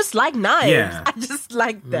like I just like knives. Yeah. I just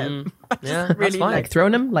like them. Yeah, really like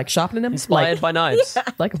throwing them, like sharpening them, inspired by knives.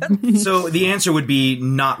 Like So the answer would be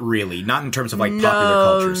not really, not in terms of like popular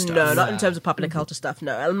culture stuff. No, not in terms of popular culture stuff.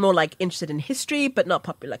 No, I'm more like interested in history, but not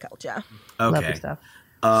popular culture. Okay. lovely stuff.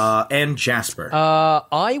 And Jasper.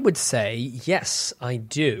 I would say, yes, I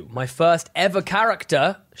do. My first ever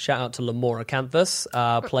character, shout out to Lamora Canthus,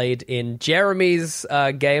 played in Jeremy's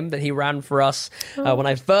game that he ran for us. When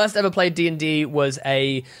I first ever played D&D was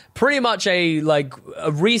pretty much a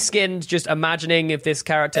reskinned, just imagining if this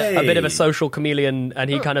character, a bit of a social chameleon, and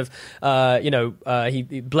he kind of,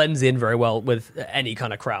 he blends in very well with any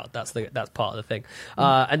kind of crowd. That's part of the thing.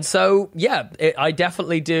 And so, yeah, I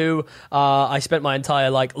definitely do. I spent my entire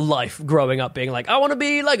life growing up being like, I want to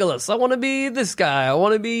be Legolas, I want to be this guy, I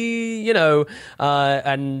want to be,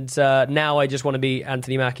 and now I just want to be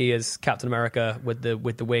Anthony Mackie as Captain America with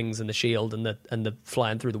the wings and the shield and the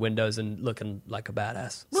flying through the windows and looking like a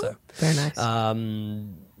badass. So very nice. I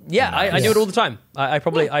do it all the time.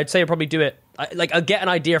 I'd say I probably do it. I'll get an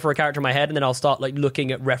idea for a character in my head, and then I'll start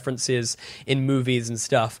looking at references in movies and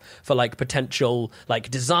stuff for potential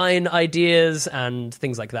design ideas and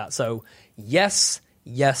things like that. So yes,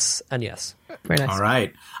 and yes. Very nice. All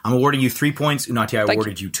right, I'm awarding you 3 points. Unati, I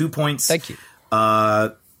awarded you 2 points. Thank you.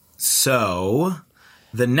 So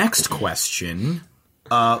the next question.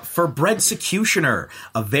 For Breadsecutioner,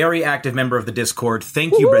 a very active member of the Discord.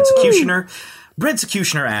 Thank you, Breadsecutioner.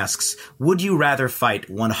 Breadsecutioner asks, would you rather fight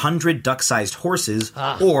 100 duck-sized horses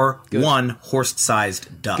or one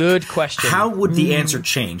horse-sized duck? Good question. How would the answer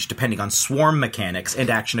change depending on swarm mechanics and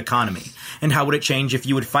action economy? And how would it change if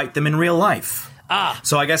you would fight them in real life?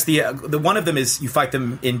 So I guess the one of them is you fight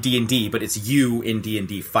them in D&D, but it's you in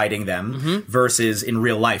D&D fighting them versus in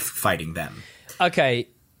real life fighting them. Okay.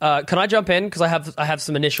 Can I jump in? Because I have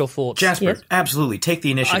some initial thoughts. Jasper, absolutely. Take the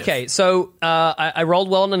initiative. Okay, so I rolled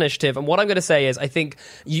well on initiative, and what I'm going to say is I think,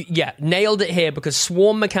 nailed it here, because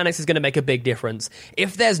swarm mechanics is going to make a big difference.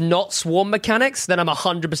 If there's not swarm mechanics, then I'm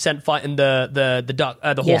 100% fighting the duck,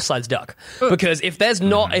 the horse-sized duck. Because if there's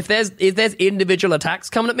not, if there's individual attacks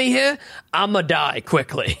coming at me here, I'm gonna die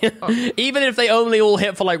quickly. Even if they only all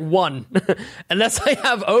hit for 1. Unless I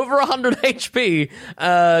have over 100 HP,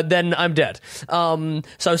 then I'm dead.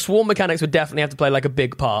 So swarm mechanics would definitely have to play a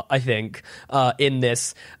big part, I think, in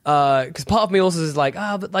this. Because part of me also is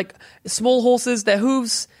but small horses, their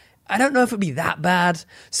hooves, I don't know if it'd be that bad.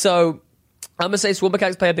 So I'm going to say swarm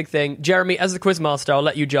mechanics play a big thing. Jeremy, as the quizmaster, I'll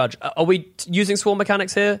let you judge. Are we using swarm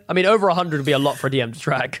mechanics here? I mean, over 100 would be a lot for a DM to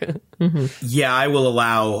track. Yeah, I will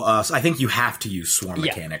allow. I think you have to use swarm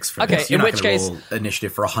mechanics for this. You're not going to roll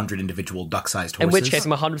initiative for 100 individual duck-sized horses. In which case,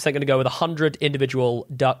 I'm 100% going to go with 100 individual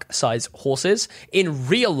duck-sized horses. In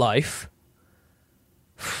real life,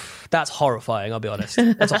 that's horrifying, I'll be honest.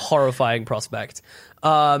 That's a horrifying prospect.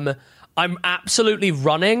 I'm absolutely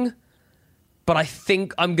running, but I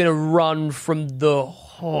think I'm going to run from the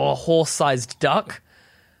horse-sized duck.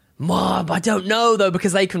 Mom, I don't know, though,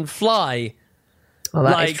 because they can fly. Oh,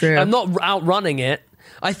 that is true. I'm not outrunning it.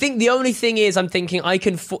 I think the only thing is I'm thinking I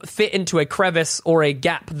can fit into a crevice or a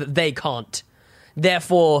gap that they can't.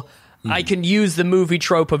 Therefore, I can use the movie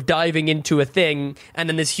trope of diving into a thing and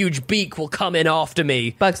then this huge beak will come in after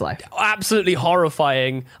me. Bug's Life. Absolutely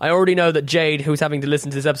horrifying. I already know that Jade, who's having to listen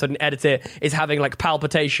to this episode and edit it, is having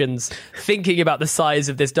palpitations thinking about the size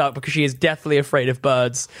of this duck because she is deathly afraid of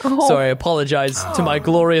birds. So I apologize to my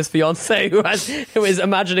glorious fiance who is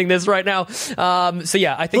imagining this right now. So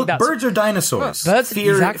yeah, I think birds are dinosaurs. Birds,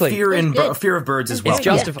 exactly. Fear of birds as well.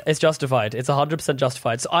 It's justified. It's 100%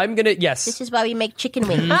 justified. So I'm gonna This is why we make chicken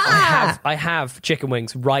wings. I have chicken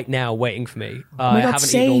wings right now waiting for me. I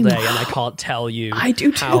haven't eaten all day, and I can't tell you. I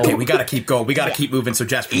do too. Okay, we gotta keep going. We gotta keep moving. So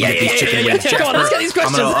Jasper, get these chicken wings. Jasper, Come on, let's get these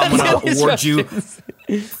questions. I'm gonna award you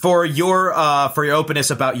for your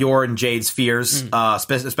openness about your and Jade's fears,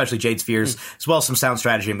 especially Jade's fears, as well as some sound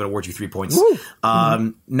strategy. I'm gonna award you 3 points.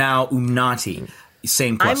 Now, Unati,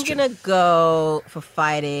 same question. I'm gonna go for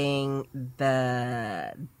fighting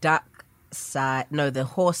the the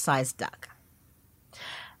horse-sized duck.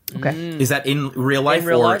 Okay. Is that in real life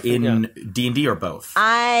in D&D or both? First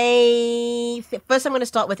I'm going to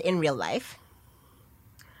start with in real life.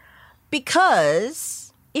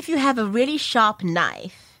 Because if you have a really sharp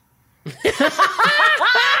knife... The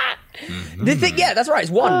thing, that's right.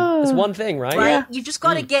 It's one. It's one thing, right? Yeah. You just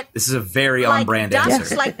got to get... This is a very on-brand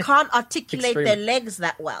answer. Ducks can't articulate their legs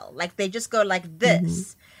that well. They just go like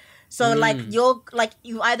this. So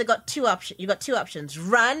you either got two options. You got two options: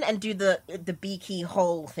 run and do the beaky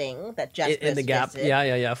hole thing that just in the gap.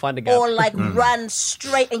 Yeah. Find a gap. Or run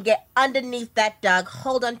straight and get underneath that duck,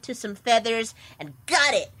 hold on to some feathers, and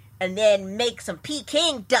got it, and then make some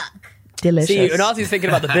Peking duck. Delicious. See, Unati's thinking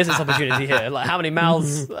about the business opportunity here. How many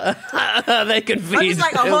mouths they can feed. I'm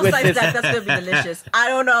just a horse-sized duck. That's gonna be delicious. I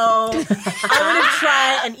don't know. I'm gonna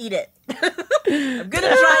try and eat it. I'm gonna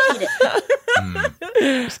try and eat it.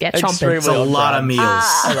 Just get chomping. That's a lot of meals.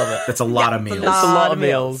 I love it. That's a lot of meals. That's a lot of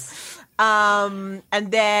meals. And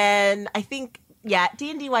then I think,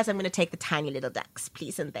 D&D wise, I'm going to take the tiny little ducks,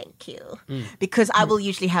 please and thank you. Because I will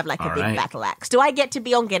usually have like a big battle axe. Do I get to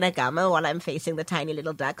be on Genagama while I'm facing the tiny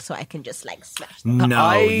little ducks so I can just like smash them?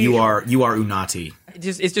 No, you are Unati.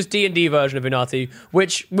 It's just D&D version of Unati,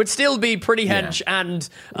 which would still be pretty hench and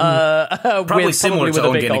probably similar to with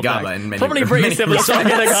a big Ongenagama. Probably pretty similar to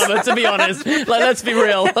Ongenagama, to be honest. Like, let's be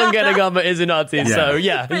real, Ongenagama is Unati, so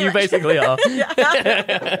you basically are.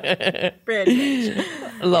 Brilliant.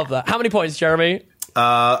 I love that. How many points, Jeremy?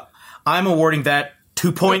 I'm awarding that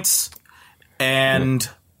 2 points and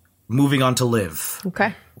moving on to Liv.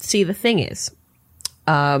 Okay. See, the thing is,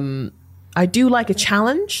 I do like a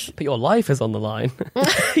challenge. But your life is on the line.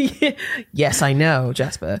 Yes, I know,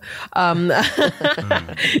 Jasper. That's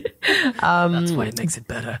why it makes it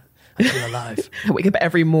better. I feel alive. I wake up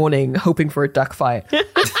every morning hoping for a duck fight.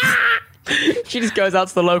 She just goes out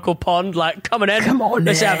to the local pond like, come on,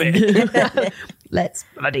 let's have it. Let's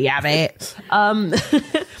bloody have it.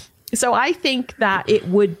 So I think that it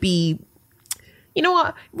would be, you know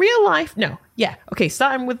what, real life, no. Yeah, okay,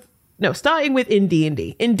 starting with in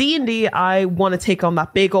D&D. In D&D, I want to take on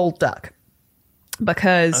that big old duck.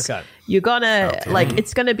 Because you're gonna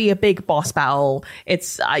it's gonna be a big boss battle.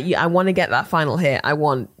 I want to get that final hit. I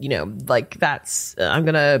want, I'm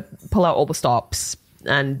gonna pull out all the stops,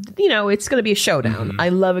 and it's gonna be a showdown. I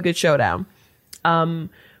love a good showdown.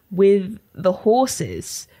 With the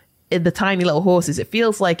horses, the tiny little horses, it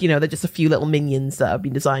feels like they're just a few little minions that have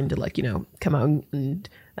been designed to come out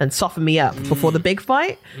and soften me up before the big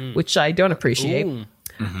fight, which I don't appreciate.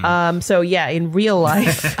 So yeah, in real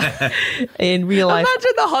life, imagine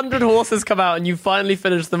the 100 horses come out and you finally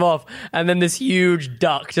finish them off, and then this huge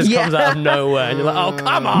duck just comes out of nowhere, and you're like, "Oh,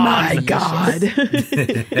 come on, my God!"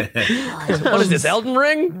 What is this, Elden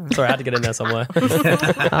Ring? Sorry, I had to get in there somewhere.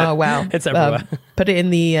 Oh wow, it's everywhere. Put it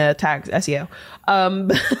in the tags SEO.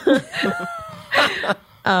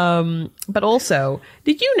 But also,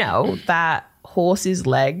 did you know that horses'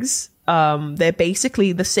 legs? They're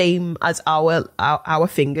basically the same as our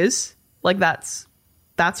fingers. Like that's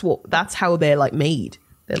how they're like made.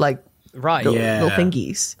 They're like little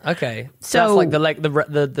thingies. Okay, so that's like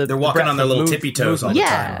they're walking on their little tippy toes all the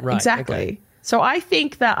time. Right, exactly. Okay. So I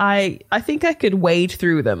think that I think I could wade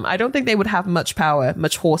through them. I don't think they would have much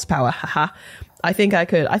horsepower. Haha. I think I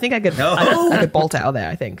could. I could bolt out of there.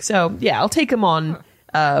 I think so. Yeah, I'll take them on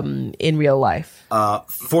in real life.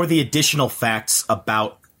 For the additional facts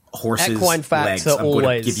about horses' equine legs, I'm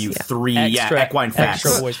going to give you 3 equine facts.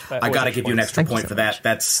 I got to give you an extra point for that.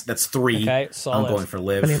 That's 3. Okay, solid. I'm going for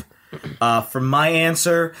Liv. For my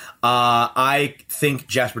answer, I think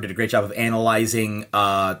Jasper did a great job of analyzing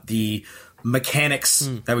the mechanics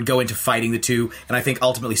that would go into fighting the two, and I think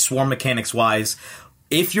ultimately swarm mechanics wise,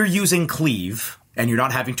 if you're using cleave and you're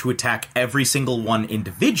not having to attack every single one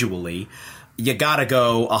individually, you gotta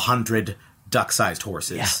go 100 duck-sized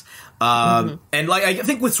horses. Yeah. And I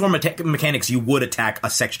think with swarm mechanics, you would attack a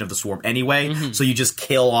section of the swarm anyway, so you just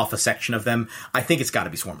kill off a section of them. I think it's got to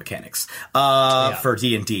be swarm mechanics for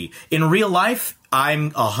D&D. In real life, I'm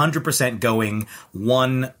 100% going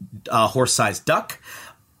 1 horse-sized duck,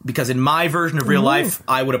 because in my version of real life,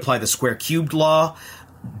 I would apply the square-cubed law.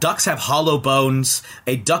 Ducks have hollow bones.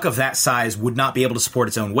 A duck of that size would not be able to support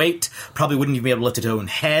its own weight, probably wouldn't even be able to lift its own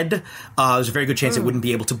head. There's a very good chance it wouldn't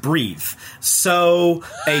be able to breathe. So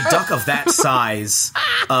a duck of that size,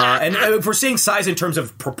 and if we're saying size in terms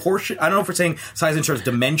of proportion, I don't know if we're saying size in terms of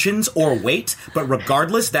dimensions or weight, but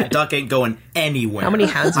regardless, that duck ain't going anywhere. How many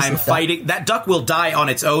hands is I'm fighting. Duck? That duck will die on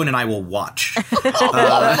its own, and I will watch. And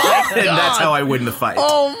that's how I win the fight.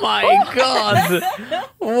 Oh my God.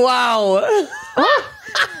 Wow.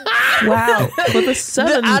 Wow. With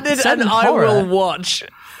the added and I will watch.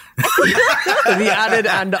 The added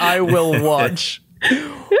and I will watch.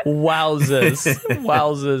 Wowzers.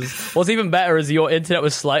 What's even better is your internet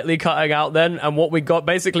was slightly cutting out then, and what we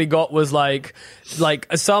basically got was like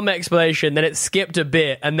some explanation, then it skipped a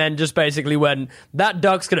bit, and then just basically went, that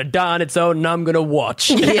duck's gonna die on its own and I'm gonna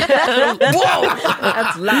watch. Yeah. Whoa!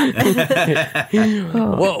 That's loud.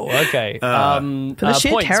 Whoa, okay. For the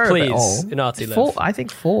sheer points, terror please, of it all. Inati Liv. 4, I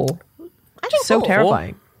think 4. I think so 4.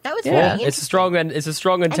 terrifying. That was Yeah. very It's a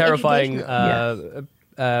strong and terrifying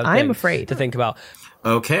I am afraid to think about.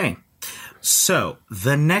 Okay. So,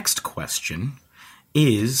 the next question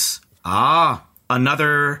is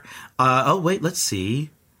another let's see.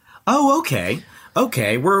 Oh, okay.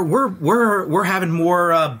 Okay, we're having more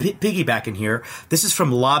piggyback in here. This is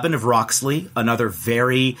from Laban of Roxley, another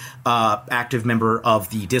very active member of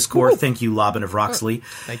the Discord. Thank you, Laban of Roxley.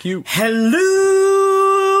 Thank you. Hello,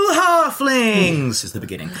 Halflings is the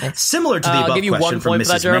beginning. Similar to the I'll above give you question 1 from point for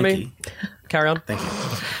that, Mrs. Jeremy. Menke. Carry on. Thank you.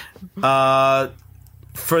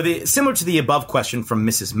 Similar to the above question from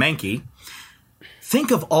Mrs. Menke,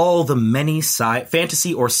 think of all the many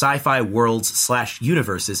fantasy or sci-fi worlds /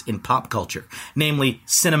 universes in pop culture, namely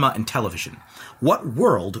cinema and television. What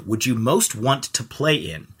world would you most want to play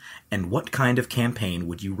in, and what kind of campaign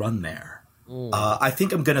would you run there? I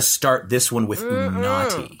think I'm going to start this one with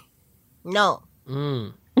Unati. No.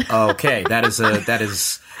 Okay, that is a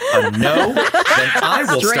no. Then I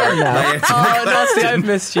will start my answer. Oh, Nasty, I've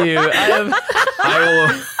missed you. I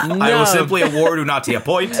will simply award Unati a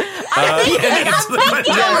point.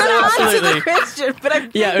 Absolutely. Christian, but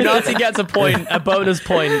Unati gets a point, a bonus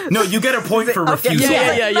point. No, you get a point for refusal.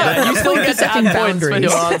 Yeah. You still get to add points for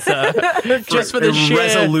your answer. Just for the sheer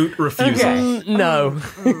resolute refusal. No.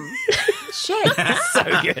 Shit. So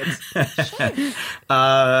good.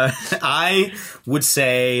 I would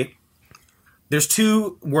say there's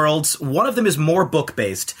 2 worlds. One of them is more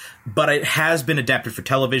book-based, but it has been adapted for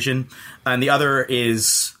television. And the other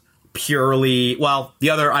is purely... Well,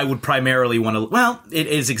 the other I would primarily want to... Well, it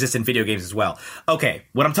exists in video games as well. Okay,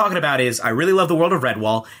 what I'm talking about is I really love the world of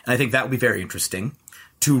Redwall, and I think that would be very interesting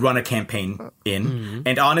to run a campaign in. Mm-hmm.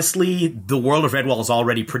 And honestly, the world of Redwall is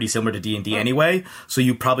already pretty similar to D&D anyway, so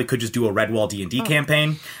you probably could just do a Redwall D&D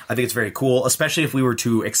campaign. I think it's very cool, especially if we were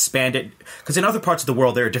to expand it, because in other parts of the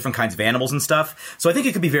world there are different kinds of animals and stuff, so I think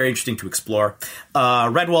it could be very interesting to explore.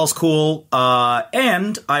 Redwall's cool,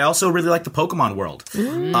 and I also really like the Pokemon world.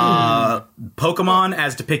 Pokemon,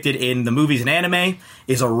 as depicted in the movies and anime,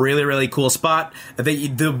 is a really, really cool spot.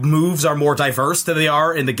 The moves are more diverse than they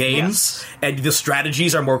are in the games, and the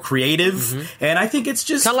strategies are more creative, and I think it's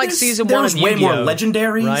just kind of like season 1 of Yu-Gi-Oh! Way more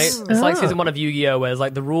legendaries, right? It's like season 1 of Yu-Gi-Oh! Where it's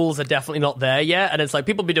like the rules are definitely not there yet, and it's like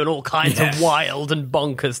people be doing all kinds of wild and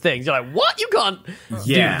bonkers things. You're like, what? You can't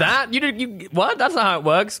do that? You what? That's not how it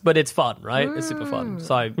works. But it's fun, right? It's super fun.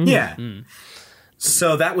 So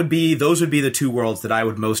So those would be the 2 worlds that I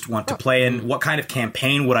would most want to play in. What kind of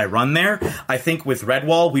campaign would I run there? I think with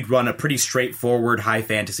Redwall, we'd run a pretty straightforward high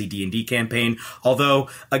fantasy D&D campaign. Although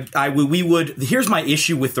we would. Here's my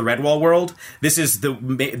issue with the Redwall world. This is the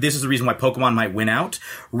reason why Pokemon might win out.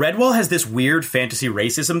 Redwall has this weird fantasy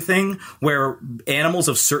racism thing where animals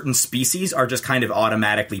of certain species are just kind of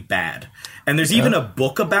automatically bad. And there's even a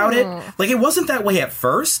book about it. Like, it wasn't that way at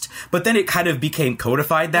first, but then it kind of became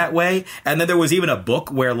codified that way. And then there was even a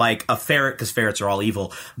book where, like, a ferret, because ferrets are all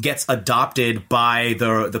evil, gets adopted by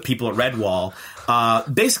the people at Redwall.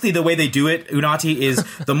 Basically, the way they do it, Unati, is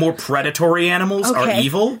the more predatory animals are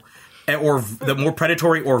evil. Or the more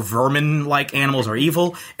predatory or vermin-like animals are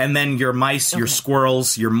evil, and then your mice, your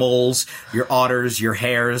squirrels, your moles, your otters, your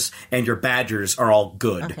hares, and your badgers are all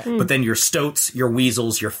good. But then your stoats, your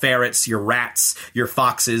weasels, your ferrets, your rats, your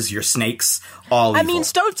foxes, your snakes, all evil. I mean,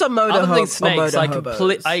 stoats are modo I don't think snakes.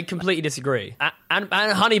 hobos. I completely disagree. And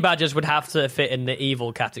honey badgers would have to fit in the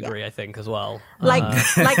evil category, I think, as well.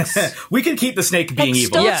 We can keep the snake being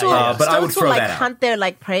evil, but I would throw that out. Hunt their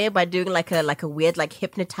prey by doing like a weird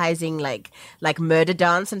hypnotizing like murder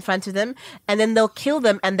dance in front of them, and then they'll kill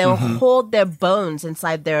them and they'll hoard their bones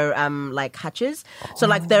inside their hutches. So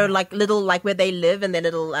they're little where they live and their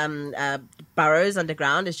little burrows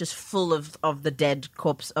underground is just full of the dead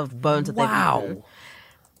corpse of bones that they've eaten.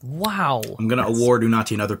 Wow. I'm going to award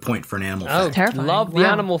Unati another point for an animal fact. Terrifying. Love the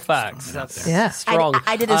animal facts. That's strong.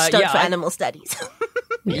 I did a stoat for animal studies.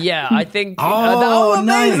 Yeah, I think. Amazing.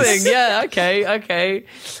 Nice. Yeah. Okay.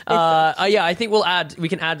 I think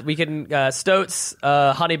we can stoats,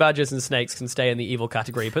 honey badgers, and snakes can stay in the evil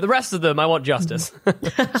category, but the rest of them, I want justice.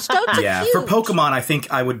 Stoats are cute. For Pokemon, I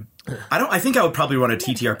think I would. I think I would probably run a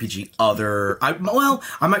TTRPG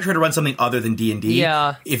I might try to run something other than D&D.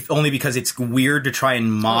 Yeah. If only because it's weird to try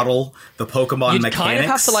and model the Pokemon You'd mechanics. kind of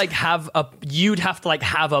have to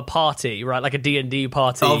have a party, right? Like a D&D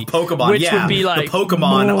party. Of Pokemon, which would be like... The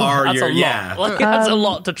Pokemon are that's your... a lot. That's a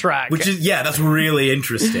lot to track. Which is, that's really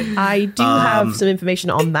interesting. I do have some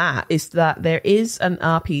information on that, is that there is an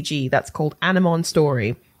RPG that's called Animon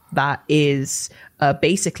Story that is...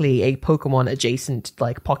 basically a Pokemon adjacent,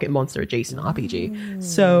 Pocket Monster adjacent RPG.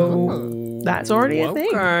 So that's already a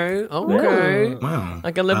thing. Okay. Wow.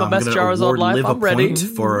 I can live my best Charizard life. I'm ready.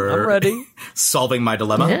 I'm ready. Solving my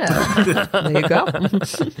dilemma. Yeah. There you go.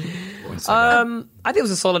 I think it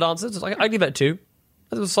was a solid answer. I give it a 2.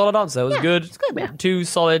 It was a solid answer. It was good. It's good, man. Two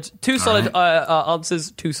solid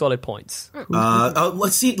answers, 2 solid points.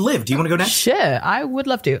 Let's see. Liv, do you want to go next? Sure, I would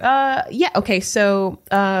love to. Okay, so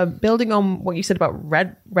building on what you said about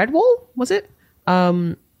Redwall, was it?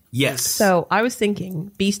 Yes. So I was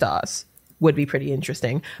thinking Beastars, would be pretty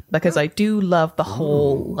interesting, because I do love the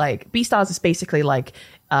whole, like, Beastars is basically like,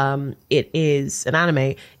 it is an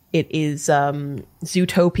anime. It is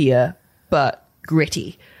Zootopia, but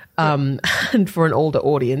gritty. And for an older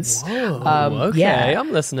audience. Okay, yeah.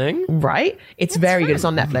 I'm listening. Right? It's very good. It's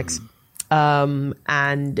on Netflix.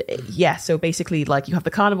 And yeah, so basically, like, you have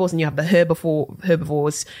the carnivores and you have the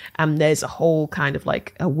herbivores, and there's a whole kind of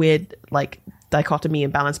like a weird like dichotomy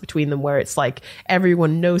and balance between them, where it's like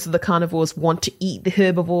everyone knows that the carnivores want to eat the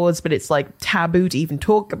herbivores, but it's like taboo to even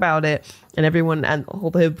talk about it, and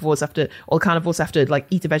all the carnivores have to like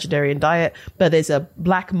eat a vegetarian diet, but there's a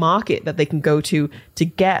black market that they can go to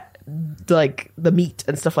get like the meat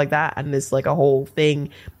and stuff like that, and there's like a whole thing.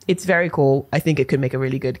 It's very cool. I think it could make a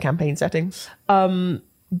really good campaign setting.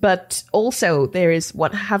 But also there is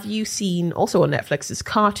what have you seen also on Netflix, this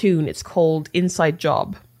cartoon, it's called Inside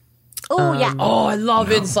Job. Oh yeah. Oh, I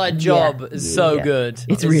love Inside Job. It's so good.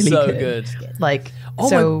 It's really so good. Like,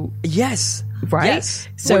 yes. Right? Yes.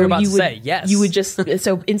 So what you're about to say, yes. You would just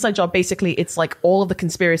so Inside Job, basically it's like all of the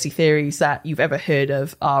conspiracy theories that you've ever heard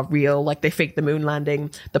of are real. Like, they faked the moon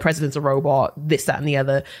landing, the president's a robot, this, that, and the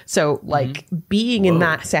other. So like being in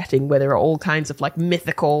that setting where there are all kinds of like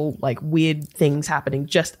mythical, like weird things happening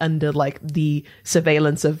just under like the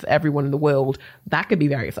surveillance of everyone in the world, that could be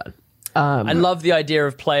very fun. I love the idea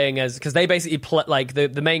of playing as, because they basically play like the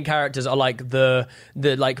main characters are like the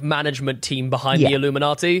like management team behind the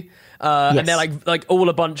Illuminati. And they're like all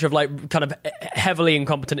a bunch of like kind of heavily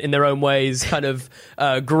incompetent in their own ways kind of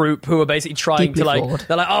group who are basically trying to like,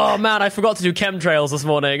 they're like, oh man, I forgot to do chemtrails this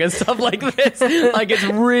morning and stuff like this. Like, it's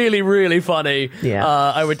really, really funny. Yeah.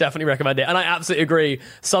 I would definitely recommend it. And I absolutely agree.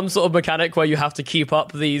 Some sort of mechanic where you have to keep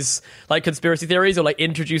up these like conspiracy theories or like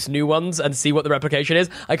introduce new ones and see what the replication is.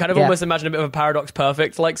 I kind of almost imagine a bit of a Paradox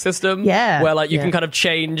Perfect like system. Yeah. Where like you can kind of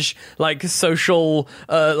change like social,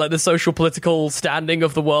 like the social political standing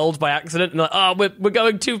of the world by accident, and like, we're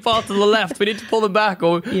going too far to the left, we need to pull them back,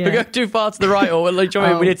 or we're going too far to the right, or like,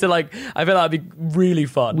 we need to like, I feel that'd be really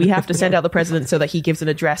fun. We have to send out the president so that he gives an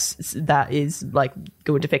address that is like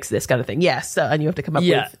going to fix this kind of thing. Yes, and you have to come up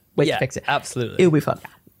with ways to fix it. Absolutely, it'll be fun.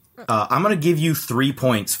 I'm going to give you 3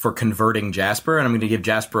 points for converting Jasper, and I'm going to give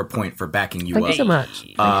Jasper a point for backing you up. Thank you so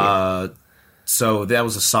much. Thank you. So that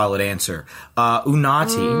was a solid answer.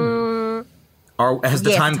 Unati, has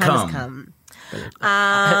the time come?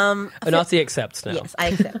 Unati accepts now. Yes, I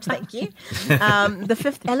accept. Thank you. The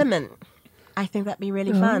Fifth Element. I think that'd be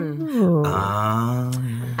really fun.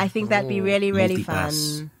 I think that'd be really, really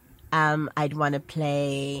fun. I'd want to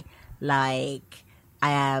play like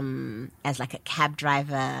as like a cab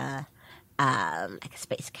driver, like a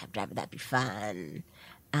space cab driver. That'd be fun.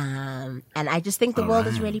 And I just think the world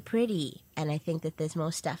is really pretty, and I think that there's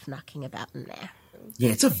more stuff knocking about in there.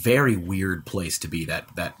 Yeah, it's a very weird place to be, that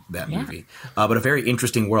movie, but a very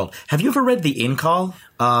interesting world. Have you ever read The Incal?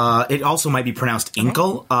 It also might be pronounced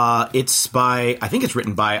Inkle. I think it's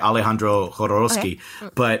written by Alejandro Jodorowsky,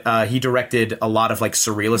 but he directed a lot of like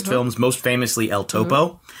surrealist films, most famously El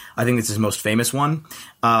Topo. I think it's his most famous one.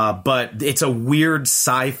 But it's a weird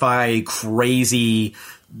sci-fi, crazy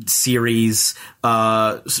series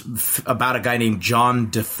about a guy named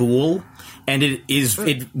John DeFool, and it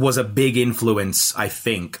was a big influence, I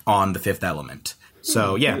think, on The Fifth Element.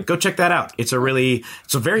 So yeah, go check that out. It's a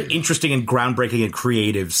very interesting and groundbreaking and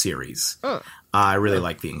creative series. I really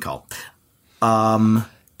like The Incal.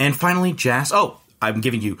 And finally, Jas. I'm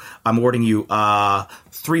awarding you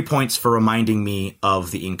 3 points for reminding me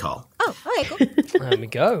of The Incal. Oh, okay, cool. There we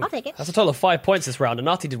go. I'll take it. That's a total of 5 points this round, and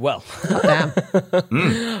Nati did well.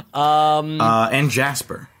 And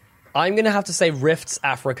Jasper. I'm going to have to say Rifts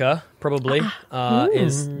Africa, probably,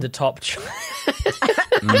 is the top choice.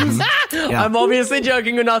 Yeah. I'm obviously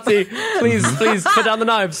joking, Unati. Please, put down the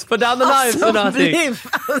knives. Put down the knives, Unati.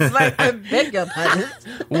 I was like, I beg your pardon.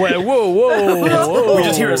 Whoa. We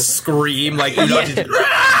just hear a scream, like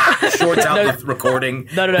Unati shorts out the recording.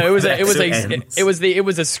 No. It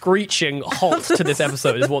was a screeching halt to this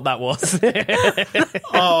episode, is what that was.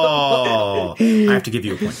 Oh, I have to give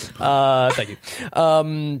you a point. Thank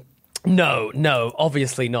you. No,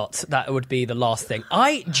 obviously not. That would be the last thing.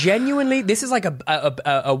 I genuinely, this is like a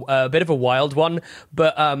bit of a wild one,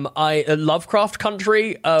 but Lovecraft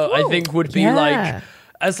Country, I think would be like,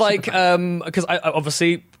 as like, because I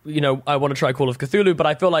obviously, I want to try Call of Cthulhu, but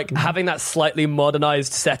I feel like having that slightly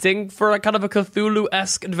modernized setting for a kind of a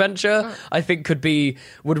Cthulhu-esque adventure, I think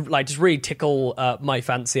would like just really tickle my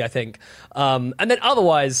fancy, I think. And then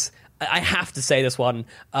otherwise, I have to say this one.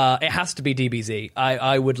 It has to be DBZ.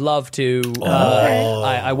 I would love to.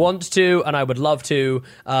 I want to, and I would love to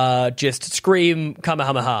just scream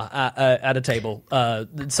Kamehameha at a table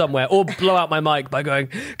somewhere, or blow out my mic by going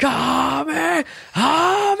Kamehameha,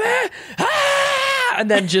 and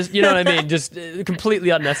then just, you know what I mean, just completely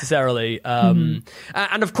unnecessarily. And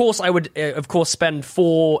of course, I would spend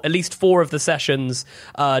at least 4 of the sessions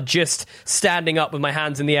just standing up with my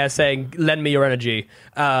hands in the air saying, "Lend me your energy,"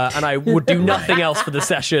 and I would do nothing else for the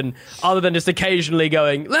session other than just occasionally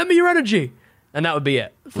going, "Lend me your energy," and that would be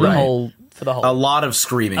it for the whole. A lot of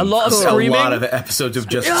screaming. A lot of episodes of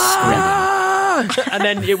just screaming. And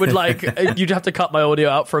then it would you'd have to cut my audio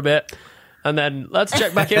out for a bit. And then let's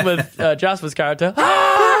check back in with Jasper's character.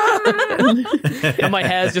 And my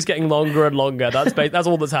hair's just getting longer and longer. That's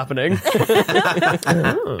all that's happening.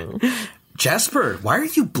 Jasper, why are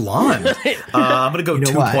you blonde? I'm going to go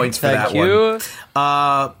 2 points for that one.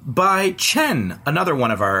 By Chen, another one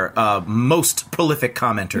of our most prolific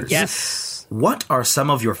commenters. Yes. What are some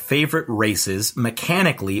of your favorite races,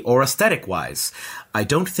 mechanically or aesthetic-wise? I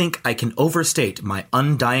don't think I can overstate my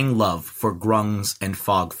undying love for grungs and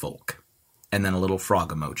fogfolk. And then a little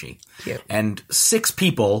frog emoji. Cute. And 6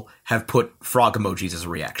 people have put frog emojis as a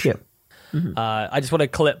reaction. Cute. I just want to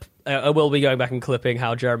clip. I will be going back and clipping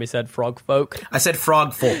how Jeremy said frog folk. I said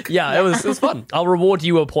frog folk. Yeah, it was fun. I'll reward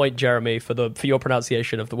you a point, Jeremy, for your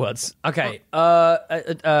pronunciation of the words. Okay.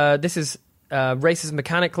 This is races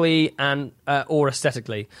mechanically and or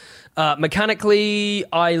aesthetically. Mechanically,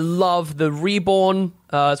 I love the Reborn.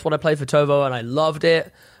 It's what I played for Tovo, and I loved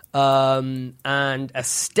it. And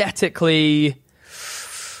aesthetically,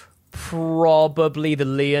 probably the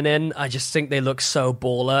Leonin. I just think they look so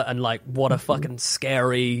baller, and like, what a fucking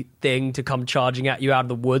scary thing to come charging at you out of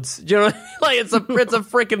the woods. Do you know what I mean? Like, it's a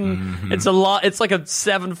freaking, it's like a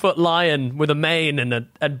 7-foot lion with a mane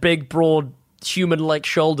and big, broad, human-like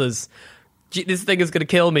shoulders. This thing is going to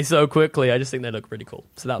kill me so quickly. I just think they look really cool.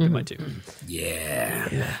 So that would be my 2. Yeah.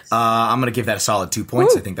 Yes. I'm going to give that a solid 2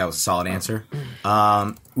 points. I think that was a solid answer.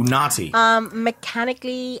 Unati.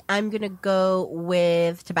 Mechanically, I'm going to go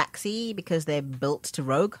with Tabaxi because they're built to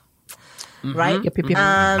rogue. Right? Yep.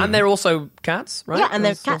 And they're also cats, right? Yeah, and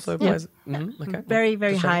they're That's cats. also Yeah. Okay. Very,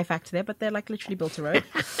 very high factor there, but they're like literally built to rogue.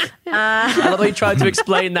 I love how you tried to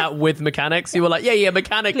explain that with mechanics. You were like, yeah,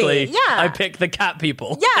 mechanically, Yeah. I pick the cat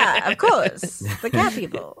people. Yeah, of course. The cat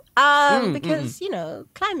people. Because,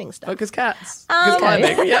 climbing stuff. Because cats. Because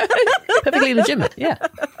climbing, yeah. Perfectly legitimate, yeah.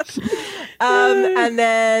 And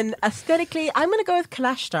then aesthetically, I'm going to go with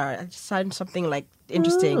Kalashtar. I just find something like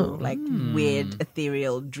interesting, like weird,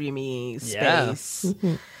 ethereal, dreamy space.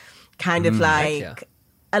 Yeah. Kind of like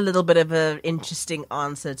a little bit of an interesting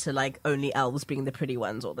answer to like only elves being the pretty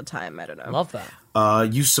ones all the time. I don't know. Love that.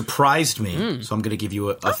 You surprised me, so I'm going to give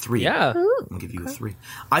you a 3. Yeah. I'm going to give you a 3.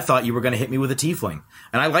 I thought you were going to hit me with a tiefling.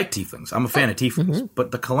 And I like tieflings. I'm a fan of tieflings.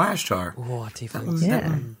 But the Kalashtar... Oh, tieflings.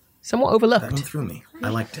 Yeah. Somewhat overlooked. That went through me. I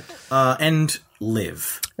liked it. And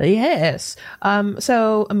Liv. Yes.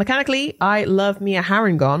 So mechanically, I love Mia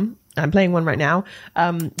Harangon. I'm playing one right now.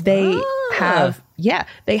 They have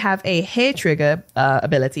a hair trigger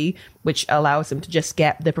ability, which allows them to just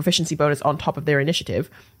get the proficiency bonus on top of their initiative,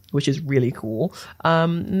 which is really cool.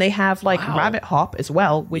 They have rabbit hop as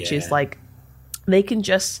well, which is like they can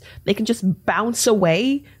just bounce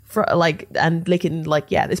away for and they can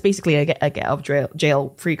it's basically a get out of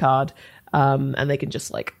jail free card. And they can just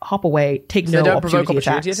hop away, take no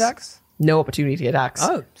opportunity attacks. No opportunity attacks.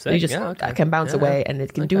 Oh, sick. They just can bounce away, and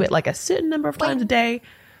it can do it like a certain number of times a day,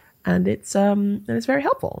 and it's very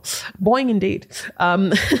helpful. Boing indeed.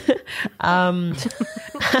 And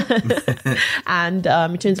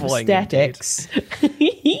in terms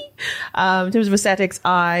of aesthetics,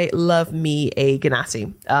 I love me a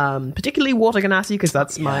Ganassi, particularly water Ganassi because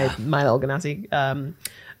that's my little Ganassi.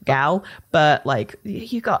 Gal, but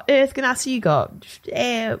you got earth Ganassi, you got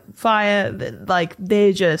air, fire,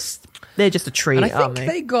 they're just a tree. And I think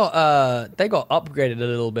they got upgraded a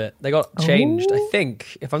little bit. They got changed, I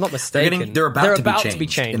think, if I'm not mistaken. They're about to be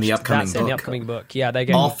changed in the upcoming book. In the upcoming book. Yeah, they're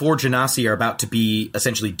getting... All 4 Genasi are about to be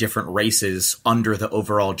essentially different races under the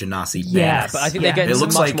overall Genasi banner. Yeah, but I think they're getting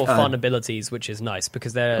some much more fun abilities, which is nice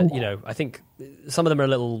because they're, I think some of them are a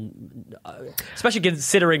little, especially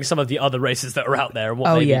considering some of the other races that are out there and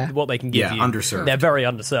what they can give you. Underserved. They're very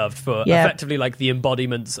underserved for effectively the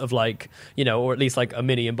embodiments of or at least a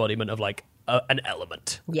mini embodiment of an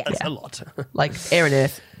element. Yeah. That's a lot. Air and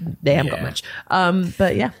earth, they haven't got much.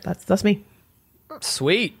 But yeah, that's me.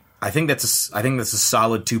 Sweet. I think that's a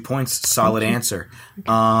solid 2 points, solid answer.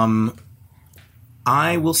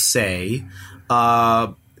 I will say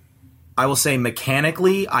I will say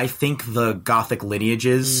mechanically, I think the Gothic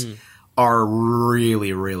lineages are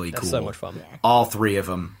really, really cool. That's so much fun. All three of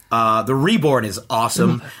them. The Reborn is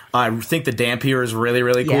awesome. I think the Dampier is really,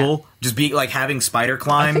 really cool. Just having spider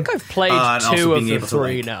climb. I think I've played 2 of the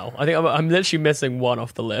 3 now. I think I'm literally missing 1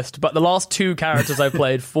 off the list. But the last 2 characters I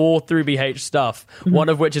played for 3BH stuff, one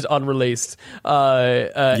of which is unreleased,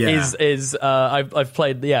 I've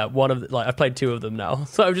played one of I've played 2 of them now.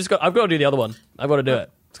 So I've got to do the other one. I've got to do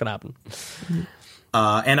it. It's gonna happen.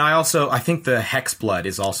 And I think the Hexblood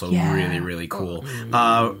is also really, really cool.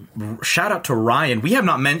 Shout out to Ryan. We have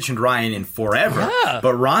not mentioned Ryan in forever,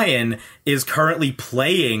 but Ryan is currently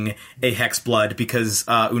playing a Hexblood because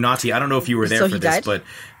Unati, I don't know if you were there for this, died? but...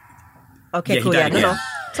 Okay, yeah, cool. he died again. No.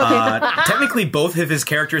 It's okay. Technically, both of his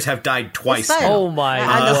characters have died twice. Oh my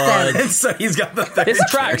god! And so he's got the third. It's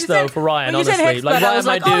tracks though for Ryan. When you honestly, said Hexblood, I was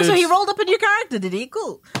like, dude? so he rolled up a new character, did he?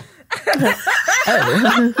 Cool.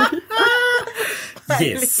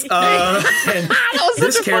 Yes.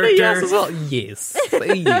 This character, yes as well. Yes.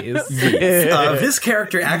 This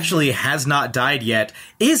character actually has not died yet.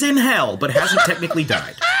 Is in hell, but hasn't technically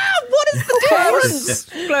died. What is the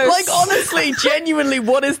difference? Like, honestly, genuinely,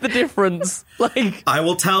 what is the difference? Like, I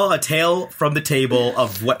will tell a tale from the table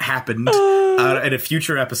of what happened in a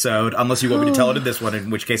future episode, unless you want me to tell it in this one, in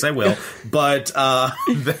which case I will. But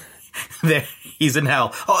he's in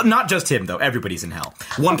hell. Oh, not just him, though. Everybody's in hell.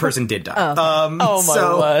 One person did die. Oh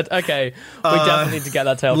my word. Okay. We definitely need to get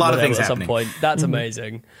that tale from the table at some point. That's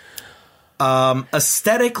amazing.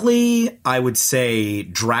 Aesthetically, I would say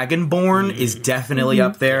Dragonborn is definitely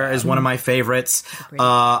up there as one of my favorites.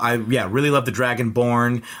 I really love the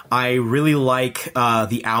Dragonborn. I really like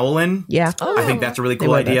the Owlin. Yeah. I think that's a really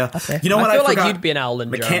cool idea. You know what? I feel like you'd be an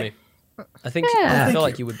Owlin, Jeremy. I feel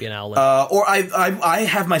like you would be an Owlin. Or I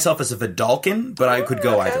have myself as a Vidalkin, but I could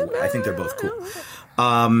go either way. I think they're both cool.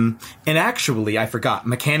 And actually, I forgot.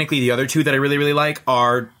 Mechanically, the other 2 that I really, really like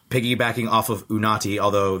are piggybacking off of Unati,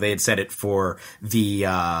 although they had said it for the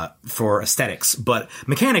for aesthetics. But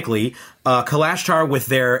mechanically, Kalashtar with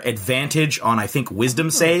their advantage on, I think,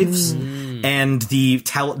 wisdom saves and the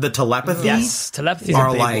telepathy. Yes, telepathy are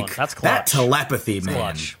a big like one. That's clutch. That telepathy, man.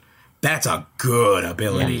 Clutch. That's a good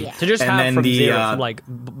ability. Yeah. To just have from zero from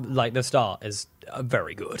like the start is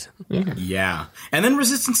very good. Yeah. And then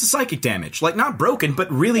resistance to psychic damage. Like, not broken,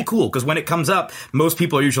 but really cool, because when it comes up, most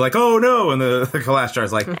people are usually like, oh no, and the Kalashtar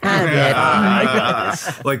is like,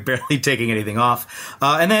 like barely taking anything off.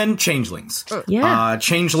 And then Changelings.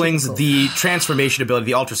 Changelings, the transformation ability,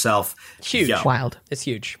 the Ultra Self. Huge. Wild. It's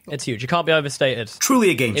huge. It's huge. It can't be overstated. Truly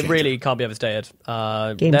a game changer. It really can't be overstated.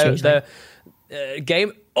 Game changer.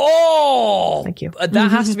 Game... Oh! Thank you. That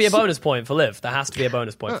has to be a bonus point for Liv. That has to be a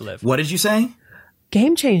bonus point for Liv. What did you say?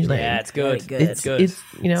 Game changer. Yeah, it's good. It's good. It's,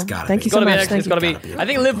 thank you so much. It's gotta be. I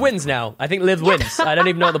think Liv wins now. I think Liv wins. I don't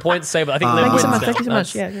even know what the points say, but I think Liv wins. Thank you so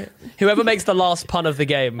much. Yeah, great. Whoever makes the last pun of the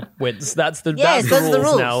game wins. That's the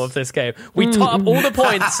rules now of this game. We top up all the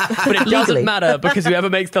points, but it doesn't matter because whoever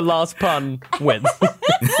makes the last pun wins.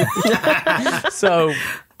 So.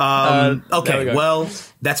 Okay, well,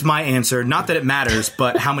 that's my answer. Not that it matters,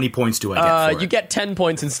 but how many points do I get for it? You get 10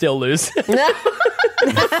 points and still lose. All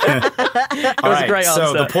right, great so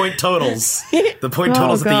answer. the point totals. The point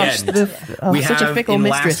totals at the end. We such have a fickle in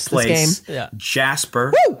mistress, last place this game.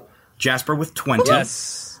 Jasper. Jasper with 20.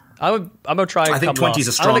 Yes. I'm going to try and come last. I think 20 is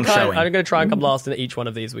a strong showing. I'm going to try and come last in each one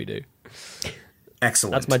of these we do.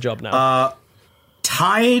 Excellent. That's my job now.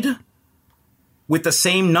 Tied with the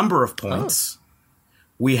same number of points.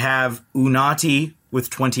 We have Unati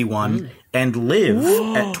with 21 and Liv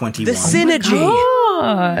at 21. The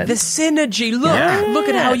synergy. The synergy. Look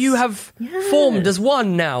at how you have formed as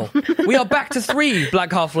one now. We are back to 3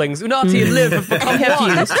 Black Halflings. Unati and Liv have become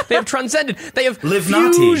one. They have transcended. They have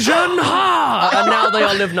fusion ha! And now they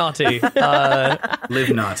are Livnati.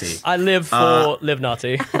 Livnati. I live for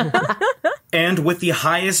Livnati. And with the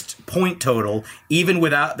highest point total, even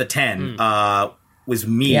without the 10, was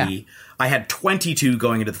me. Yeah. I had 22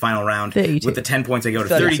 going into the final round. 32. With the 10 points, I go to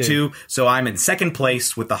 32. So I'm in second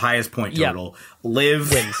place with the highest point total.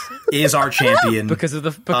 Liv is our champion because with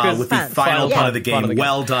the final pun of the game.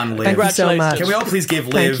 Well done, Liv. Congratulations. So much. Can we all please give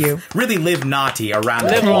Liv, really Liv Naughty, a round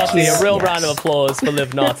of Liv applause? Naughty, a real round of applause for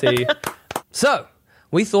Liv Naughty. So,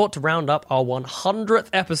 we thought to round up our 100th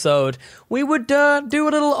episode, we would do a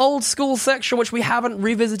little old school section which we haven't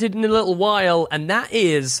revisited in a little while, and that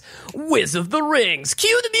is Whiz of the Rings.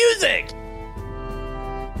 Cue the music!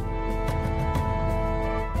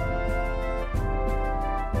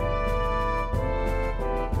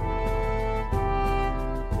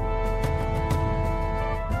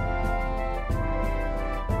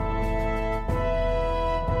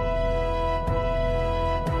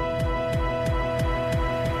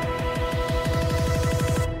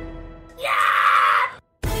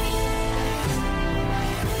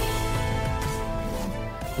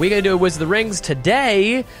 we're going to do a Wizard of the Rings.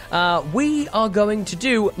 Today, we are going to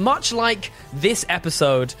do, much like this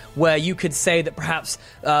episode, where you could say that perhaps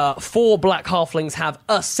 4 black halflings have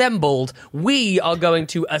assembled, we are going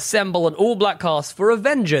to assemble an all-black cast for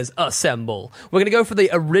Avengers Assemble. We're going to go for the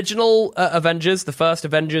original Avengers, the first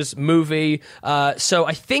Avengers movie. So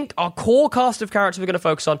I think our core cast of characters we're going to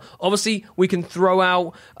focus on. Obviously, we can throw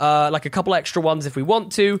out like a couple extra ones if we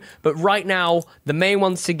want to, but right now, the main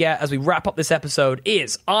ones to get as we wrap up this episode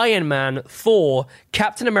is Iron Man, Thor,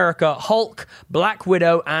 Captain America, Hulk, Black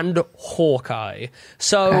Widow, and Hawkeye.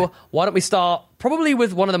 So why don't we start probably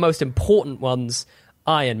with one of the most important ones,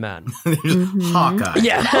 Iron Man. Hawkeye.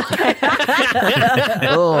 Yeah.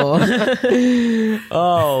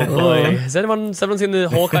 Oh boy. Has anyone seen the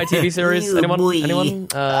Hawkeye TV series? Anyone?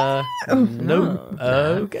 No.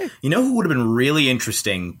 Okay. You know who would have been really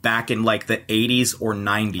interesting back in like the 80s or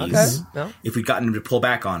 90s if we'd gotten him to pull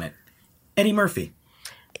back on it? Eddie Murphy.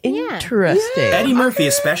 Interesting. Eddie Murphy,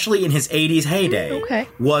 especially in his 80s heyday,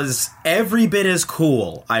 was every bit as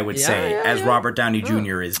cool, I would say, as Robert Downey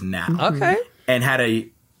Jr. is now. Okay. And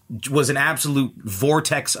was an absolute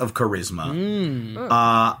vortex of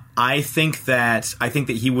charisma. I think that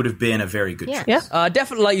he would have been a very good choice. Yeah.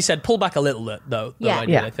 Definitely, like you said, pull back a little bit, though.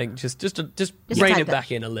 I think just rein it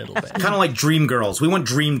back in a little bit. Kind of like Dreamgirls. We want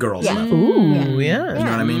Dreamgirls. Yeah. Ooh, yeah. You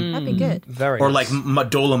know what I mean? That'd be good. Very. Or nice. like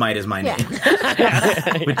Dolomite is my name.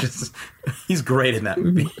 Which is, he's great in that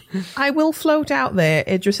movie. I will float out there,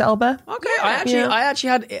 Idris Elba. Okay, I actually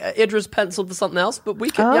had Idris penciled for something else, but we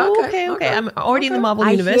can. Okay. I'm already in the Marvel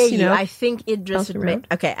universe. I hear you. I think Idris would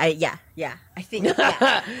make. Okay, I think.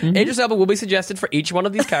 Idris Elba will be suggested for each one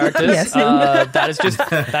of these characters. That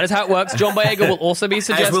is how it works. John Boyega will also be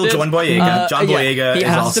suggested. As will John Boyega. John Boyega he is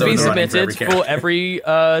has also to be in the running submitted for every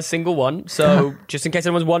single one. So just in case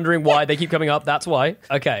anyone's wondering why they keep coming up, that's why.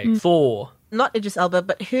 Okay, Thor. Not Idris Elba,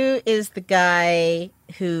 but who is the guy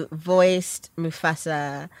who voiced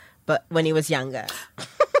Mufasa, but when he was younger?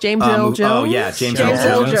 James Earl Jones. Oh yeah, James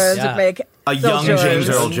Earl Jones. Would make a young James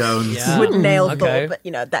Earl Jones would nail Thor, but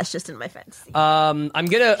that's just in my fantasy. I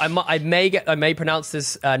may pronounce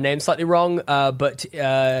this name slightly wrong, but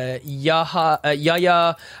Yahya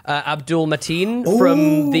Abdul Mateen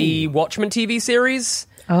from the Watchmen TV series.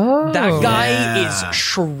 Oh, that guy is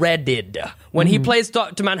shredded when he plays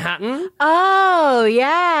Dr. Manhattan. Oh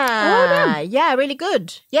yeah, yeah, really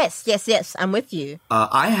good. Yes, I'm with you.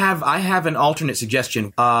 I have an alternate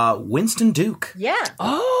suggestion. Winston Duke. Yeah.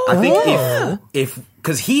 Oh, I think if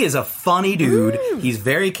because he is a funny dude, he's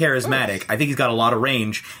very charismatic. I think he's got a lot of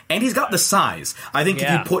range, and he's got the size. I think if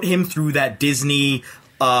you put him through that Disney.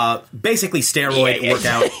 Basically steroid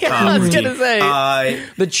workout. I was gonna say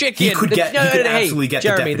the chicken. He could absolutely get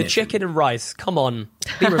Jeremy, the definition. The chicken and rice. Come on,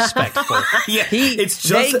 be respectful. It's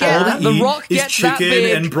just all the Rock gets chicken that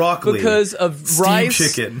big and broccoli because of Steamed rice,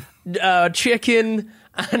 chicken,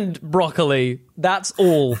 and broccoli. That's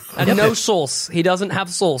all, and no sauce. He doesn't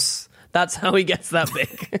have sauce. That's how he gets that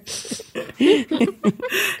big.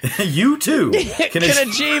 You too can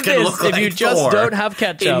achieve this if you just don't have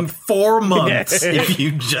ketchup. In 4 months, if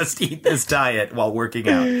you just eat this diet while working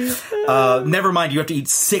out. Never mind, you have to eat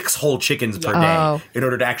 6 whole chickens per day in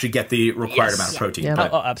order to actually get the required amount of protein. Yeah.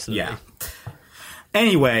 But, absolutely. Yeah.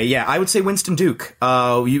 Anyway, I would say Winston Duke.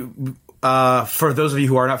 For those of you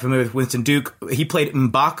who are not familiar with Winston Duke, he played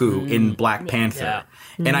M'Baku in Black Panther. Yeah.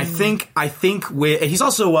 And I think he's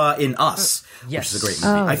also in Us, which is a great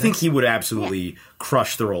movie. I think he would absolutely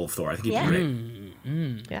crush the role of Thor. I think he'd be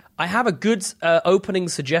great. Yeah. I have a good opening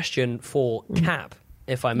suggestion for Cap,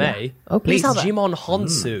 if I may. Yeah. Oh, please. Jimon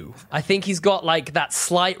Honsu. I think he's got like that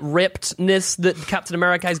slight rippedness that Captain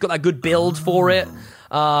America has got that good build for it.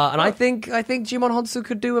 And I think Jimon Honsu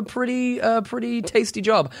could do a pretty tasty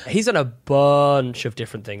job. He's done a bunch of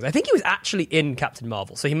different things. I think he was actually in Captain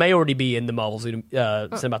Marvel, so he may already be in the Marvel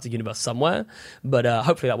Cinematic Universe somewhere. But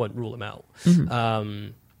hopefully that won't rule him out.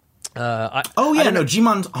 Jimon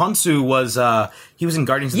Honsu was he was in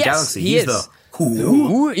Guardians of the Galaxy. He's the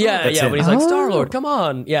who? Yeah, when he's like, Star-Lord, come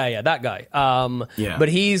on. Yeah, that guy. But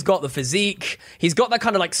he's got the physique. He's got that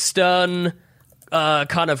kind of like stern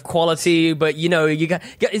kind of quality, but he's got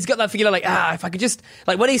that feeling like, if I could just,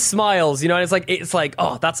 like when he smiles, and it's like,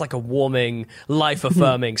 oh, that's like a warming,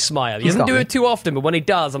 life-affirming smile. He doesn't do it too often, but when he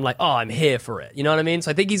does, I'm like, oh, I'm here for it. You know what I mean?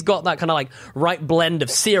 So I think he's got that kind of like right blend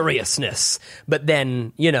of seriousness, but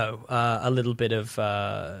then, a little bit of,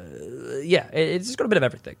 it's just got a bit of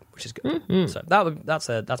everything, which is good. Mm-hmm. So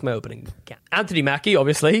that's my opening. Yeah. Anthony Mackie,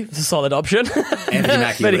 obviously, is a solid option. Anthony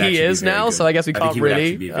Mackie but he is now, so I guess we can't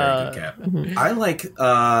really. Be a very good Cap. I like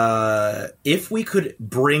if we could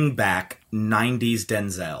bring back 90s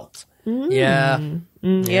Denzel. Yeah.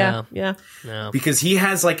 Yeah. Because he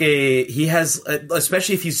has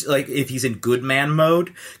especially if he's in good man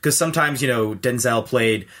mode, because sometimes, Denzel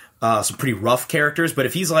played some pretty rough characters, but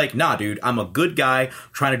if he's like, nah, dude, I'm a good guy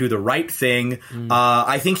trying to do the right thing,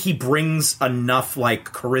 I think he brings enough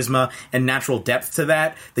charisma and natural depth to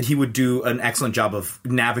that he would do an excellent job of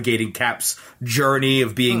navigating Cap's journey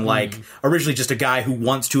of being originally just a guy who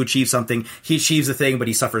wants to achieve something. He achieves the thing, but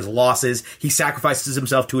he suffers losses. He sacrifices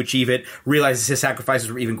himself to achieve it, realizes his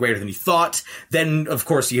sacrifices were even greater than he thought. Then, of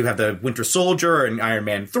course, you have the Winter Soldier and Iron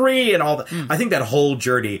Man 3 and all that. I think that whole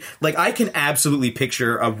journey, I can absolutely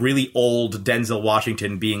picture a really old Denzel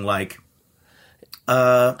Washington being like,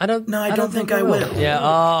 I don't think I will. Yeah.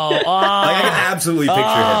 I can absolutely picture him.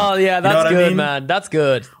 Oh, yeah, that's good, man. That's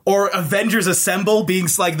good. Or Avengers Assemble being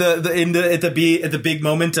at the big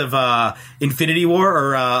moment of Infinity War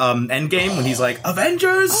or Endgame when he's like,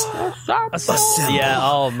 Avengers Assemble. Yeah.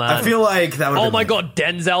 Oh man. I feel like that would. Oh my god,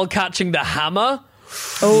 Denzel catching the hammer.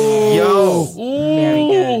 Oh, very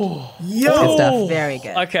good. Good stuff. Very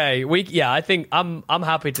good. Okay, I think I'm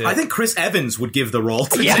happy to. I think Chris Evans would give the role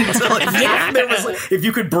to Denzel. If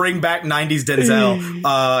you could bring back 90s Denzel,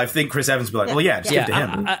 I think Chris Evans would be like, just give it to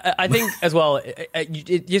him. I think as well,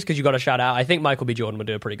 just because you got a shout out, I think Michael B. Jordan would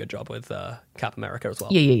do a pretty good job with Cap America as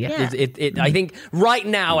well. Yeah. I think right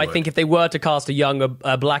now, I think if they were to cast a young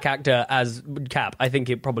black actor as Cap, I think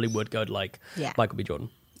it probably would go to Michael B. Jordan.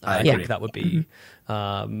 I think that would be.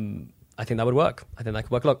 I think that would work. I think that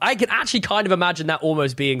could work a lot. I can actually kind of imagine that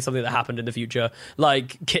almost being something that happened in the future.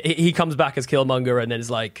 He comes back as Killmonger and then is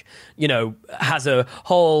has a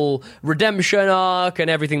whole redemption arc and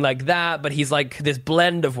everything like that. But he's this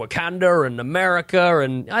blend of Wakanda and America,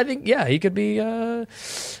 and I think he could be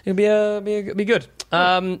be good.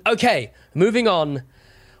 Okay, moving on.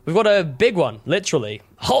 We've got a big one, literally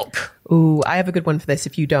Hulk. Ooh, I have a good one for this.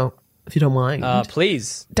 If you don't mind,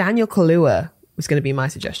 please. Daniel Kaluuya was going to be my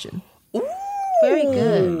suggestion. Ooh, very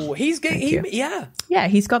good. He's good. Yeah,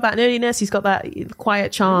 he's got that nerdiness. He's got that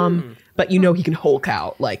quiet charm, but he can Hulk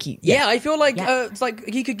out. I feel like it's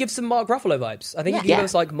he could give some Mark Ruffalo vibes. I think he could give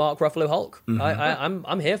us Mark Ruffalo Hulk. Mm-hmm.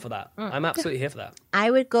 I'm here for that. I'm absolutely here for that. I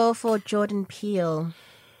would go for Jordan Peele.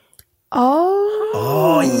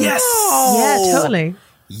 Oh yes. Yeah, totally.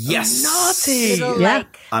 Yes. Naughty.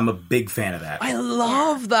 I'm a big fan of that. I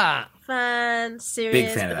love that. Fun, serious, Big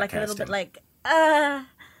fan of that a little casting. bit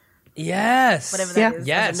yes. Whatever that is.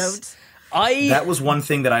 Yes. Note. That was one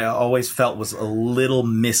thing that I always felt was a little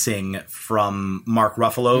missing from Mark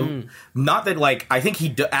Ruffalo. Not that I think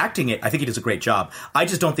acting it, I think he does a great job. I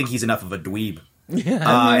just don't think he's enough of a dweeb.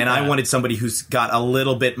 And I wanted somebody who's got a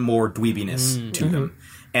little bit more dweebiness to them.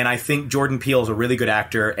 And I think Jordan Peele is a really good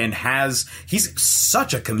actor and he's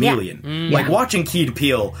such a chameleon. Watching Key and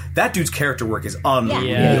Peele, that dude's character work is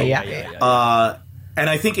unreal. And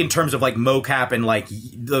I think in terms of mocap and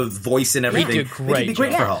the voice and everything, he'd be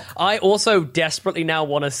great for Hulk. I also desperately now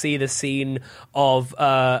want to see the scene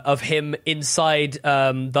of him inside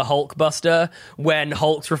the Hulkbuster when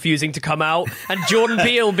Hulk's refusing to come out and Jordan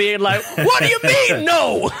Peele being like, "What do you mean,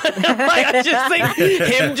 no?" I just think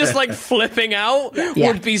him just flipping out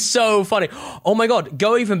would be so funny. Oh my god,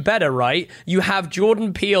 go even better, right? You have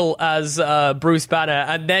Jordan Peele as Bruce Banner,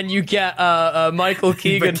 and then you get Michael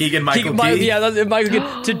Keegan, Michael Keegan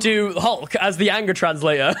to do Hulk as the anger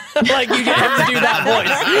translator. You get him to do that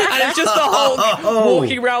voice, and it's just the Hulk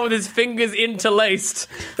walking around with his fingers interlaced,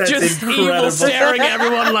 just evil, staring at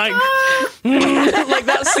everyone like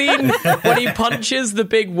that scene when he punches the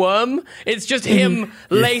big worm. It's just him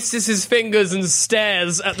laces his fingers and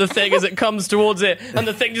stares at the thing as it comes towards it, and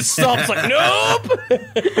the thing just stops nope.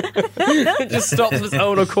 It just stops of its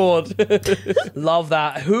own accord. Love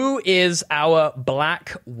that. Who is our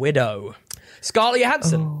Black Widow? Scarlett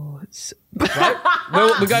Johansson. Right?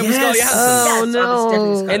 We're going with Scarlett Johansson.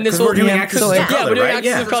 Oh no! In this we're doing actors of color, we're doing right?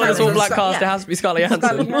 actors of color. This all black cast. It has to be Scarlett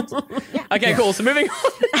Johansson. Okay, cool. So moving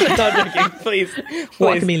on. No, joking. Please.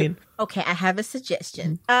 What chameleon? Okay, I have a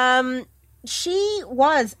suggestion. She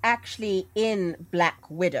was actually in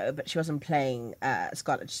Black Widow, but she wasn't playing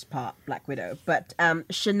Scarlett's part, Black Widow. But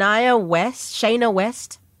Shania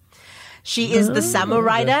West. She is the Summer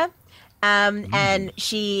Rider. And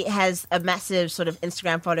she has a massive sort of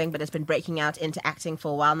Instagram following, but has been breaking out into acting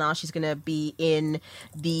for a while now. She's going to be in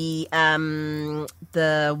the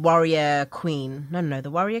Warrior Queen. No,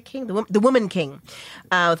 the Warrior King, the Woman King,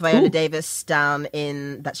 with Viola Davis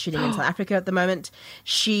that's shooting in South Africa at the moment.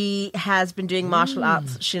 She has been doing martial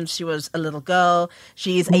arts since she was a little girl.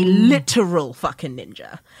 She is a literal fucking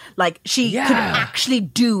ninja. She could actually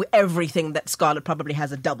do everything that Scarlett probably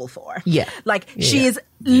has a double for. Yeah. She is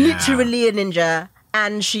literally a ninja,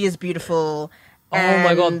 and she is beautiful, Oh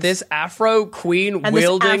my god, this Afro queen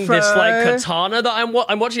wielding this like katana that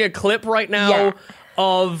I'm watching a clip right now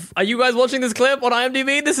of. Are you guys watching this clip on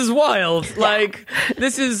IMDb? This is wild. Yeah. Like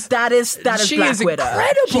this is that is she Black is Widow.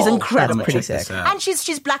 Incredible. She's incredible. That's pretty sick. And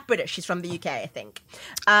she's Black British. She's from the UK, I think.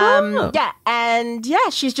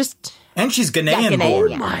 She's just. And she's Ghanaian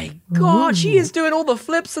born. Oh my god, she is doing all the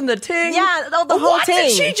flips and the ting. Yeah, the whole thing. What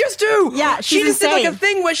did she just do? Yeah, she just did like a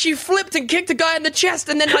thing where she flipped and kicked a guy in the chest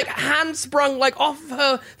and then like hand sprung like off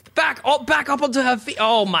her back up onto her feet.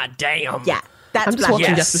 Oh my damn. Yeah. That's I'm just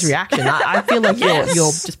watching Jessica's reaction. I feel like you're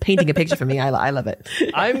just painting a picture for me. I love it.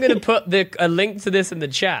 I'm going to put a link to this in the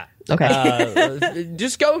chat. Okay.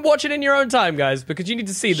 Just go and watch it in your own time, guys, because you need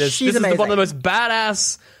to see this. She's this amazing. is one of the most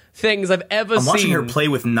badass things I've ever seen. I'm watching her play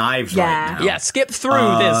with knives right now. Yeah, skip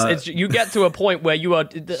through this. You get to a point where you are.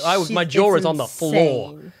 My jaw is on the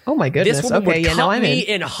floor. Oh my goodness. This woman would cut I'm me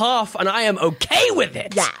in half, and I am okay with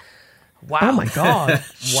it. Yeah. Wow. Oh my god. Wow.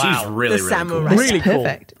 She's really cool. Really cool.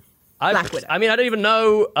 Perfect. I mean, I don't even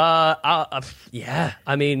know. I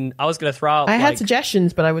mean, I was going to throw out. I had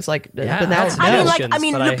suggestions, but I was like, but now it's I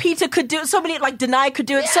mean, Lupita could do it. So many, like, Denai could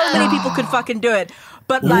do it. So many people could fucking do it.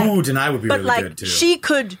 But like, Denai would be really good too. She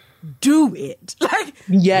could do it. Like,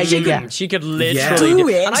 she could literally do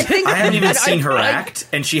it. And I think I haven't even seen her act,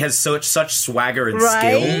 and she has such swagger and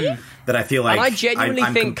skill that I feel like I genuinely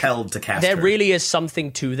I'm think compelled to cast there her. really is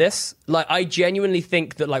something to this. Like, I genuinely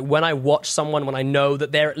think that, like, when I watch someone, when I know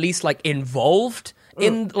that they're at least like involved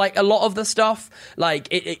in like a lot of the stuff, like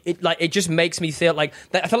it just makes me feel like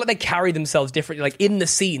I feel like they carry themselves differently, like in the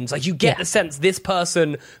scenes. Like you get the sense this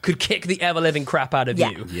person could kick the ever living crap out of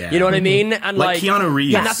you. Yeah. You know what I mean? And like Keanu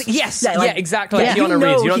Reeves. Exactly. Like Keanu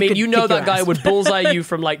Reeves. You know what I mean? You know that guy would bullseye you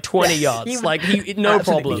from like 20 yards. Like no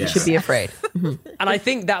problem. You should be afraid. And I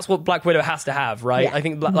think that's what Black Widow has to have, right? Yeah. I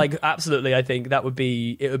think like absolutely. I think it would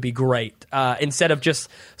be great instead of just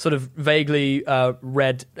sort of vaguely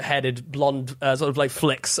red-headed blonde sort of like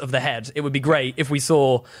flicks of the head. It would be great if we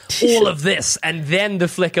saw all of this and then the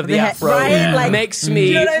flick of the afro makes me.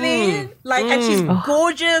 You know what I mean? Like, and she's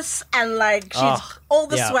gorgeous and like she's all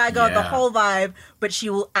the swagger, the whole vibe, but she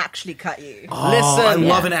will actually cut you. Listen, I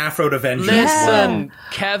love an afro to vengeance. Listen,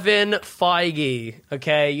 Kevin Feige.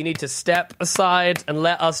 Okay, you need to step aside and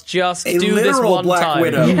let us just do this one Black time.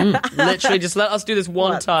 Widow. Literally, just let us do this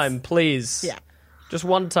one time, please. Yeah, just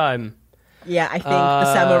one time. Yeah, I think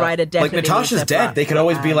the Samurai definitely. Like Natasha's dead. They could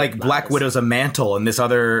always be like Black Widow's a mantle, and this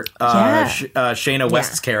other Shayna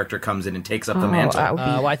West's character comes in and takes up the mantle.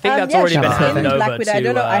 Well, I think that's already been handed over Black Widow. to. I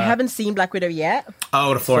don't know. I haven't seen Black Widow yet.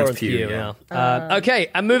 To Florence Pugh. Yeah. Okay,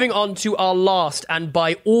 and moving on to our last and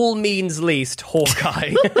by all means least,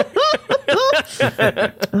 Hawkeye.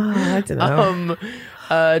 I don't know.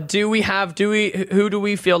 Who do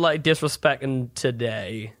we feel like disrespecting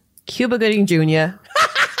today? Cuba Gooding Jr.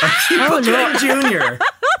 Cuba Gooding Jr.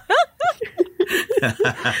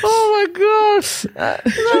 Oh my gosh. You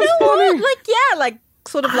know what? Like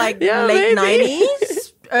sort of like late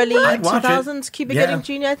 90s, early 2000s Cuba Gooding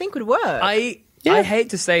Jr. I think would work. I hate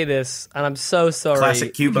to say this, and I'm so sorry.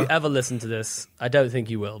 Classic Cuba. If you ever listen to this, I don't think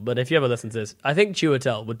you will, but if you ever listen to this, I think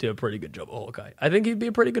Chiwetel would do a pretty good job of Hawkeye. I think he'd be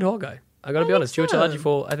a pretty good Hawkeye. I gotta be honest, Chiwetel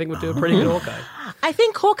Ejiofor, I think would do a pretty good Hawkeye. I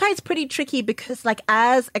think Hawkeye's pretty tricky because, like,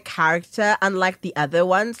 as a character, unlike the other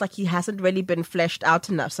ones, like, he hasn't really been fleshed out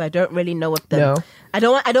enough. So I don't really know what the I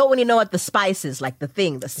don't really know what the spice is, like the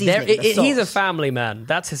seasoning. The sauce. He's a family man.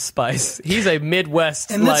 That's his spice. He's a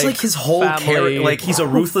Midwest, and that's like his whole character. Like he's a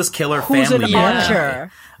ruthless killer who's family an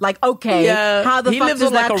archer. Like, okay, how the he fuck lives does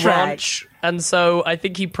on like that a track? ranch, and so I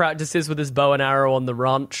think he practices with his bow and arrow on the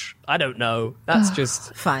ranch. I don't know. That's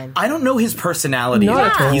just fine. I don't know his personality.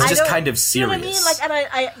 He's just kind of serious. You know what I mean? Like,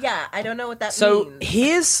 and I don't know what that means. So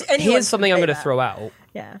here's something I'm going to throw out.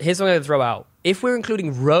 Yeah. Here's something I'm going to throw out. If we're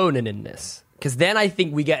including Ronan in this, because then I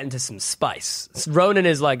think we get into some spice. Ronan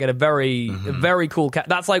is like a very cool cat.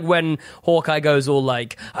 That's like when Hawkeye goes all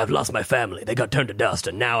like, I've lost my family. They got turned to dust,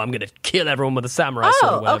 and now I'm going to kill everyone with a samurai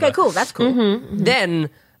sword. Oh, okay, cool. That's cool.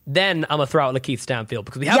 Then I'm going to throw out Lakeith Stanfield,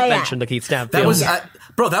 because we haven't mentioned Lakeith Stanfield. That was, that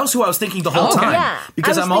was who I was thinking the whole time. Yeah.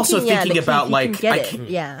 Because I'm also thinking about, like...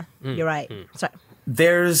 You're right. Sorry.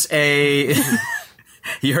 There's a...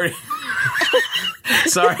 You heard...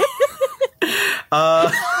 Sorry.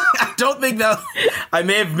 I don't think that... I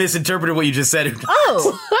may have misinterpreted what you just said.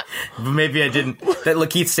 But maybe I didn't. That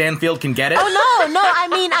Lakeith Stanfield can get it? Oh, no. I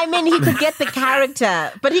mean, he could get the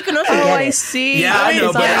character, but he can also get it. I see. Yeah, I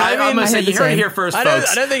know, but I'm going to say, you heard it here first,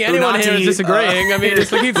 folks. I don't think anyone here is disagreeing. I mean, it's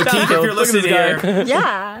Lakeith Stanfield. If you're listening here.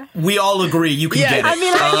 Yeah. We all agree you can get it. I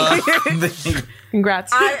mean,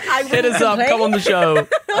 Congrats. I Hit us up. Come on the show.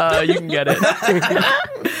 You can get it.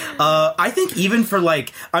 I think even for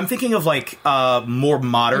I'm thinking of more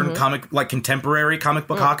modern comic, like contemporary comic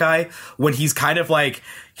book Hawkeye, when he's kind of like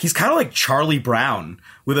Charlie Brown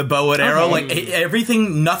with a bow and arrow. Like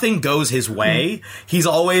everything, nothing goes his way. He's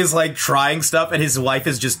always like trying stuff, and his life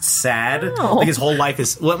is just sad. Like his whole life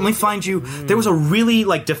is. Let me find you. There was a really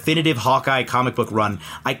definitive Hawkeye comic book run.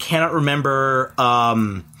 I cannot remember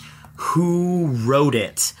who wrote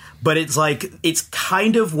it, but it's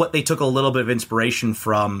kind of what they took a little bit of inspiration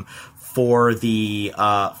from for the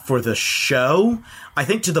show. I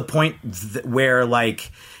think to the point where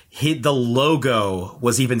the logo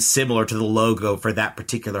was even similar to the logo for that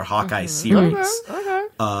particular Hawkeye series. Okay.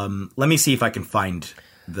 Let me see if I can find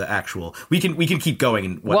the actual. We can keep going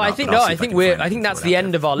and whatnot. Well, I think that's the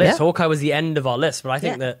end of our list. Yeah. Hawkeye was the end of our list, but I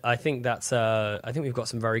think I think we've got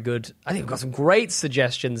some very good. I think we've got some great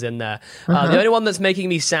suggestions in there. The only one that's making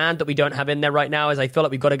me sad that we don't have in there right now is I feel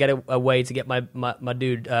like we've got to get a way to get my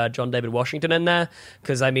dude John David Washington in there,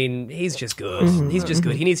 because I mean he's just good. He's just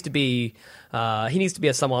good. He needs to be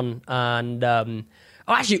a someone. And can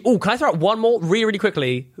I throw out one more really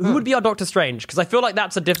quickly? Who would be our Doctor Strange? Because I feel like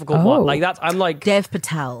that's a difficult one. I'm like Dev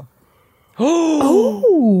Patel.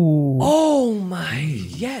 Oh my,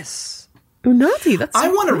 yes. Unati, that's I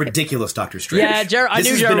want a ridiculous Doctor Strange. Yeah, I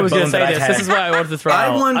knew Jeremy was going to say this. This is why I wanted to throw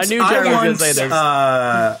out. I knew Jeremy was going to say this.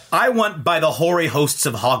 I want by the hoary hosts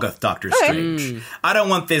of Hoggoth Doctor Strange. I don't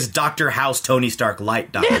want this Dr. House Tony Stark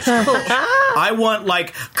light Doctor Strange. I want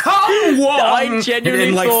come on! I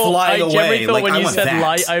genuinely thought when you said that.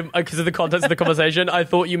 light, because of the context of the conversation, I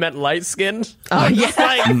thought you meant light skinned. Oh yeah,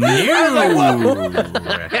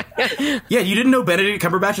 yeah. You didn't know Benedict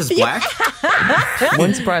Cumberbatch is black?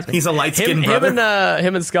 Wouldn't surprise me. He's a light skinned brother.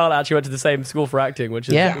 Him and Scarlett actually went to the same school for acting, which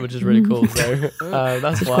is really cool. So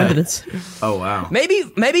that's why. Oh wow. Maybe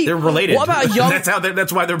they're related. What about a young?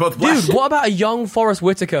 That's why they're both black. Dude, what about a young Forrest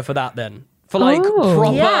Whitaker for that then? For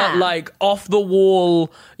proper off the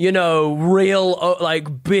wall, real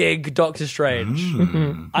big Doctor Strange.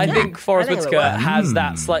 I think Forrest Whitaker has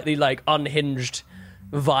that slightly unhinged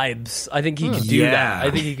vibes. I think he could do that.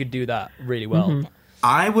 I think he could do that really well.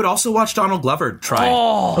 I would also watch Donald Glover try.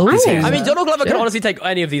 I mean, Donald Glover can honestly take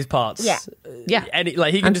any of these parts. Yeah.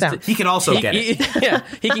 He can just. He can also get it.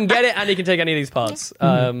 He can get it, and he can take any of these parts.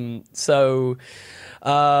 Wild.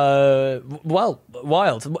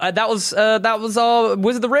 That was our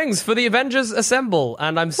Wizard of the Rings for the Avengers Assemble,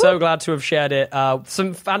 and I'm so glad to have shared it.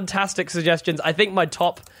 Some fantastic suggestions. I think my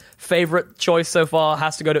top favorite choice so far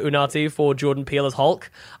has to go to Unati for Jordan Peele as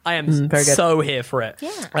Hulk. I am so here for it.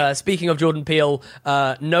 Yeah. Speaking of Jordan Peele,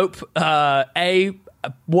 Nope.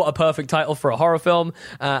 What a perfect title for a horror film,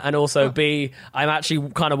 and also B, I'm actually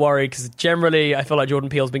kind of worried because generally I feel like Jordan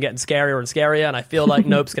Peele's been getting scarier and scarier, and I feel like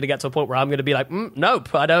Nope's going to get to a point where I'm going to be like,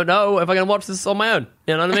 Nope, I don't know if I'm going to watch this on my own.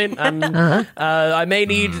 You know what I mean? And I may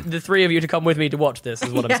need the three of you to come with me to watch this, is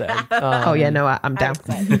what I'm saying. I'm down.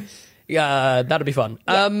 Yeah, that'll be fun.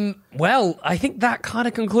 Yeah. Well, I think that kind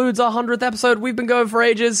of concludes our 100th episode. We've been going for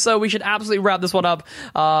ages, so we should absolutely wrap this one up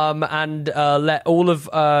and let all of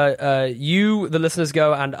you, the listeners,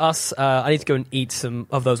 go, and us. I need to go and eat some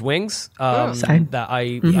of those wings that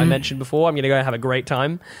I mentioned before. I'm going to go and have a great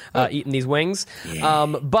time eating these wings. Yeah.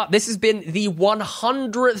 But this has been the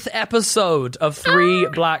 100th episode of Three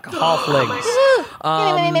Black Halflings.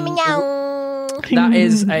 That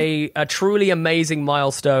is a truly amazing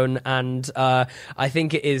milestone, and I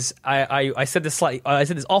think it is. I said this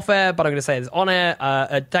off air, but I'm going to say this on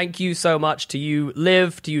air. Thank you so much to you,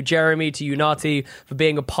 Liv, to you, Jeremy, to you, Nati, for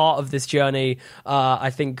being a part of this journey. I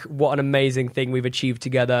think what an amazing thing we've achieved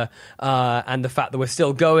together, and the fact that we're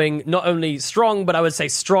still going, not only strong, but I would say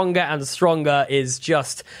stronger and stronger, is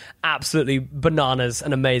just absolutely bananas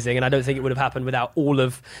and amazing. And I don't think it would have happened without all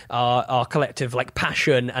of our collective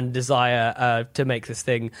passion and desire to make this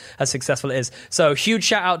thing as successful as it is. So huge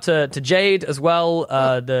shout out to Jade as well,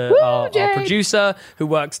 our producer, who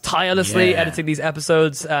works tirelessly editing these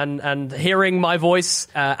episodes and hearing my voice,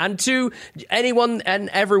 and to anyone and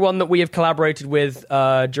everyone that we have collaborated with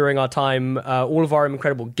during our time, all of our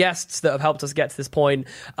incredible guests that have helped us get to this point,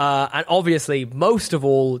 and obviously most of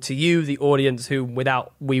all to you, the audience, who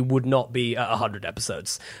without we would not be at 100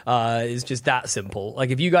 episodes. It's just that simple.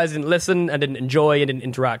 If you guys didn't listen and didn't enjoy and didn't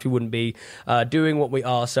interact, we wouldn't be doing what we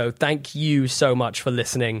are. So thank you so much for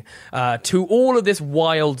listening to all of this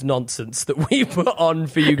wild nonsense that we put on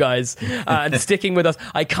for you guys and sticking with us.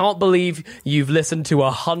 I can't believe you've listened to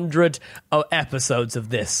 100 episodes of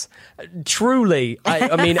this. Truly,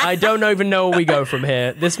 I mean, I don't even know where we go from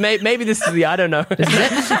here. Maybe this is I don't know.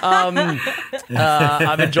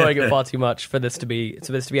 I'm enjoying it far too much for this to be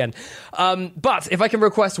end. But if I can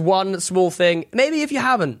request one small thing, maybe if you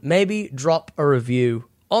haven't, maybe drop a review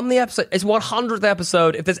on the episode. It's 100th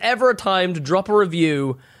episode. If there's ever a time to drop a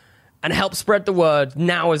review and help spread the word,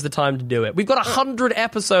 now is the time to do it. We've got 100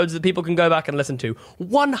 episodes that people can go back and listen to.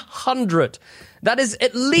 100. That is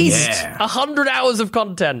at least 100 hours of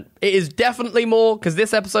content. It is definitely more, because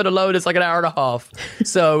this episode alone is like an hour and a half.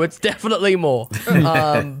 So it's definitely more.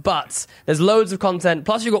 But there's loads of content.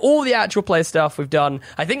 Plus, you've got all the actual play stuff we've done.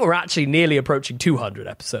 I think we're actually nearly approaching 200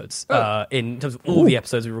 episodes in terms of all the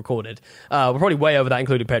episodes we recorded. We're probably way over that,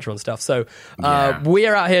 including Patreon stuff. So we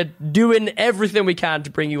are out here doing everything we can to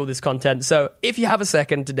bring you all this content. So if you have a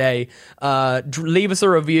second today, leave us a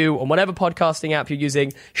review on whatever podcasting app you're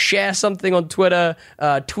using. Share something on Twitter.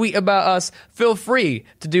 Tweet about us. Feel free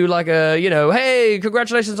to do like a, hey,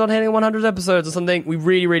 congratulations on hitting 100 episodes or something. We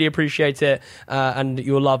really, really appreciate it. And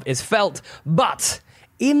your love is felt. But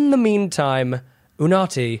in the meantime,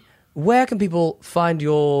 Unati, where can people find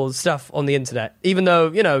your stuff on the internet? Even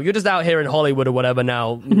though, you're just out here in Hollywood or whatever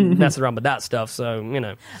now, messing around with that stuff. So,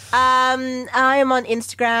 I am on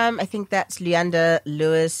Instagram. I think that's Leander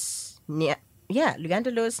Lewis. Yeah,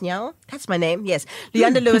 Leander Lewis Niao. That's my name. Yes,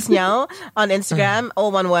 Leander Lewis Niao on Instagram. All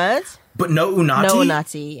one word. But no Unati? No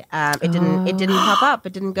Unati. It didn't pop up.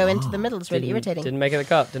 It didn't go into the middle. It's really irritating. Didn't make the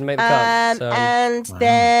cut. So. And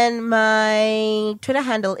then my Twitter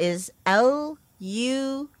handle is Lewis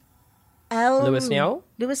Niao?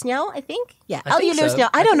 Lewis Niao, I think. Yeah, Lewis Niao.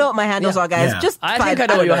 I don't know what my handles are, guys. Yeah. I think I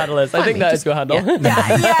know what your handle is. I think that is your handle.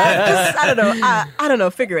 I don't know. I don't know.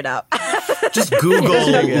 Figure it out. Just Google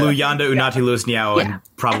Luyanda Unati Lewis Niao and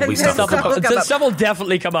probably stuff will come up. Stuff will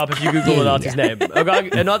definitely come up if you Google Unati's name.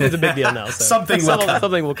 Unati's a big deal now. So. Something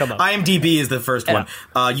will come up. IMDb is the first one.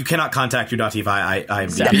 You cannot contact Unati via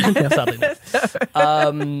IMDb.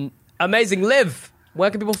 Sadly. Amazing. Liv,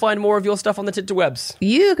 where can people find more of your stuff on the interwebs?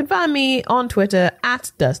 You can find me on Twitter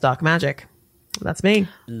at DustDarkMagic. That's me.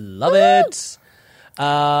 Love it.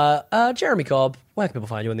 Jeremy Cobb, where can people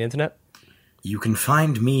find you on the internet? You can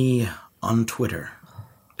find me on Twitter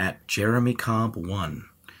at JeremyCobb1.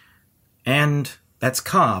 And that's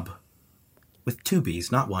Cobb with 2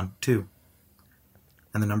 B's, not 1, 2.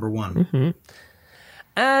 And the number 1. Mm-hmm.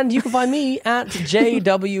 And you can find me at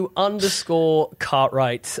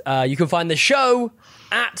JW_Cartwright. You can find the show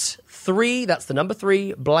at 3, that's the number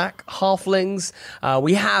 3, Black Halflings.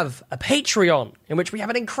 We have a Patreon in which we have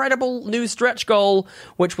an incredible new stretch goal,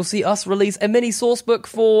 which will see us release a mini source book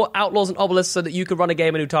for Outlaws and Obelisks so that you can run a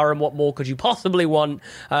game in Utara, and what more could you possibly want?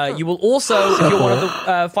 You will also, if you're one of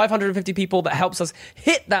the 550 people that helps us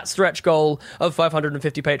hit that stretch goal of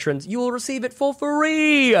 550 patrons, you will receive it for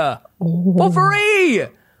free. For free!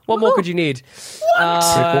 What more could you need?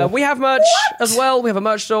 We have merch as well. We have a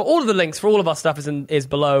merch store. All of the links for all of our stuff is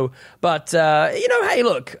below. But, hey,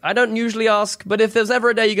 look, I don't usually ask, but if there's ever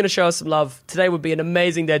a day you're going to show us some love, today would be an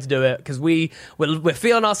amazing day to do it, because we're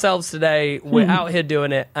feeling ourselves today. We're out here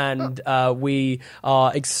doing it, and we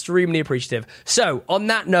are extremely appreciative. So, on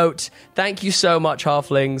that note, thank you so much,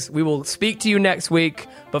 Halflings. We will speak to you next week.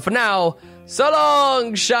 But for now, so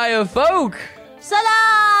long, Shire folk! So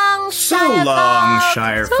long,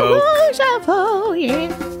 Shire folk. So long, Shire folk, yeah.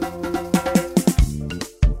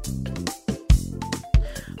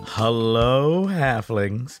 Hello,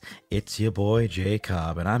 Halflings. It's your boy,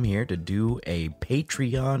 Jacob, and I'm here to do a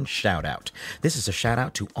Patreon shout-out. This is a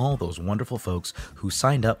shout-out to all those wonderful folks who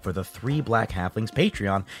signed up for the 3 Black Halflings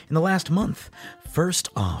Patreon in the last month. First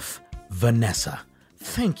off, Vanessa.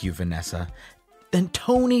 Thank you, Vanessa. Then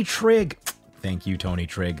Tony Trigg. Thank you, Tony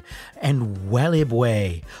Trigg. And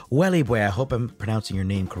Wellibwe. Wellibwe, I hope I'm pronouncing your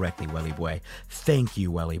name correctly, Wellibwe. Thank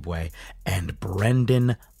you, Wellibwe. And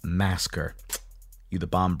Brendan Masker. You the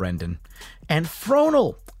bomb, Brendan. And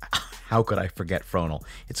Fronal. How could I forget Fronal?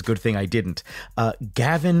 It's a good thing I didn't.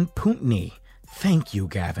 Gavin Puntney. Thank you,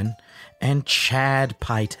 Gavin. And Chad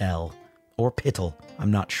Pytel. Or Pittel.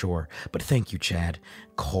 I'm not sure. But thank you, Chad.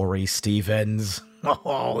 Corey Stevens.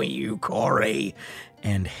 Oh, you, Corey.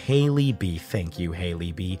 And Haley B. Thank you,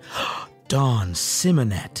 Haley B. Dawn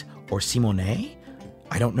Simonet. Or Simone?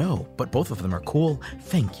 I don't know, but both of them are cool.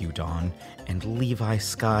 Thank you, Dawn. And Levi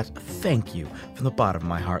Scott. Thank you. From the bottom of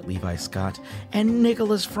my heart, Levi Scott. And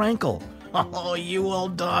Nicholas Frankel. Oh, you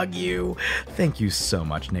old dog, you. Thank you so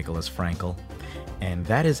much, Nicholas Frankel. And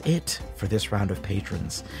that is it for this round of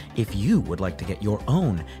patrons. If you would like to get your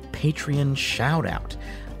own Patreon shout-out,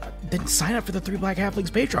 then sign up for the Three Black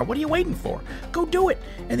Halflings Patreon. What are you waiting for? Go do it,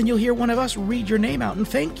 and then you'll hear one of us read your name out and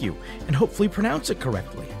thank you, and hopefully pronounce it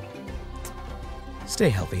correctly. Stay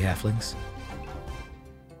healthy, Halflings.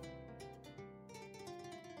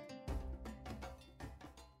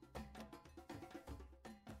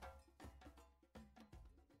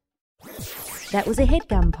 That was a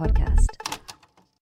HeadGum podcast.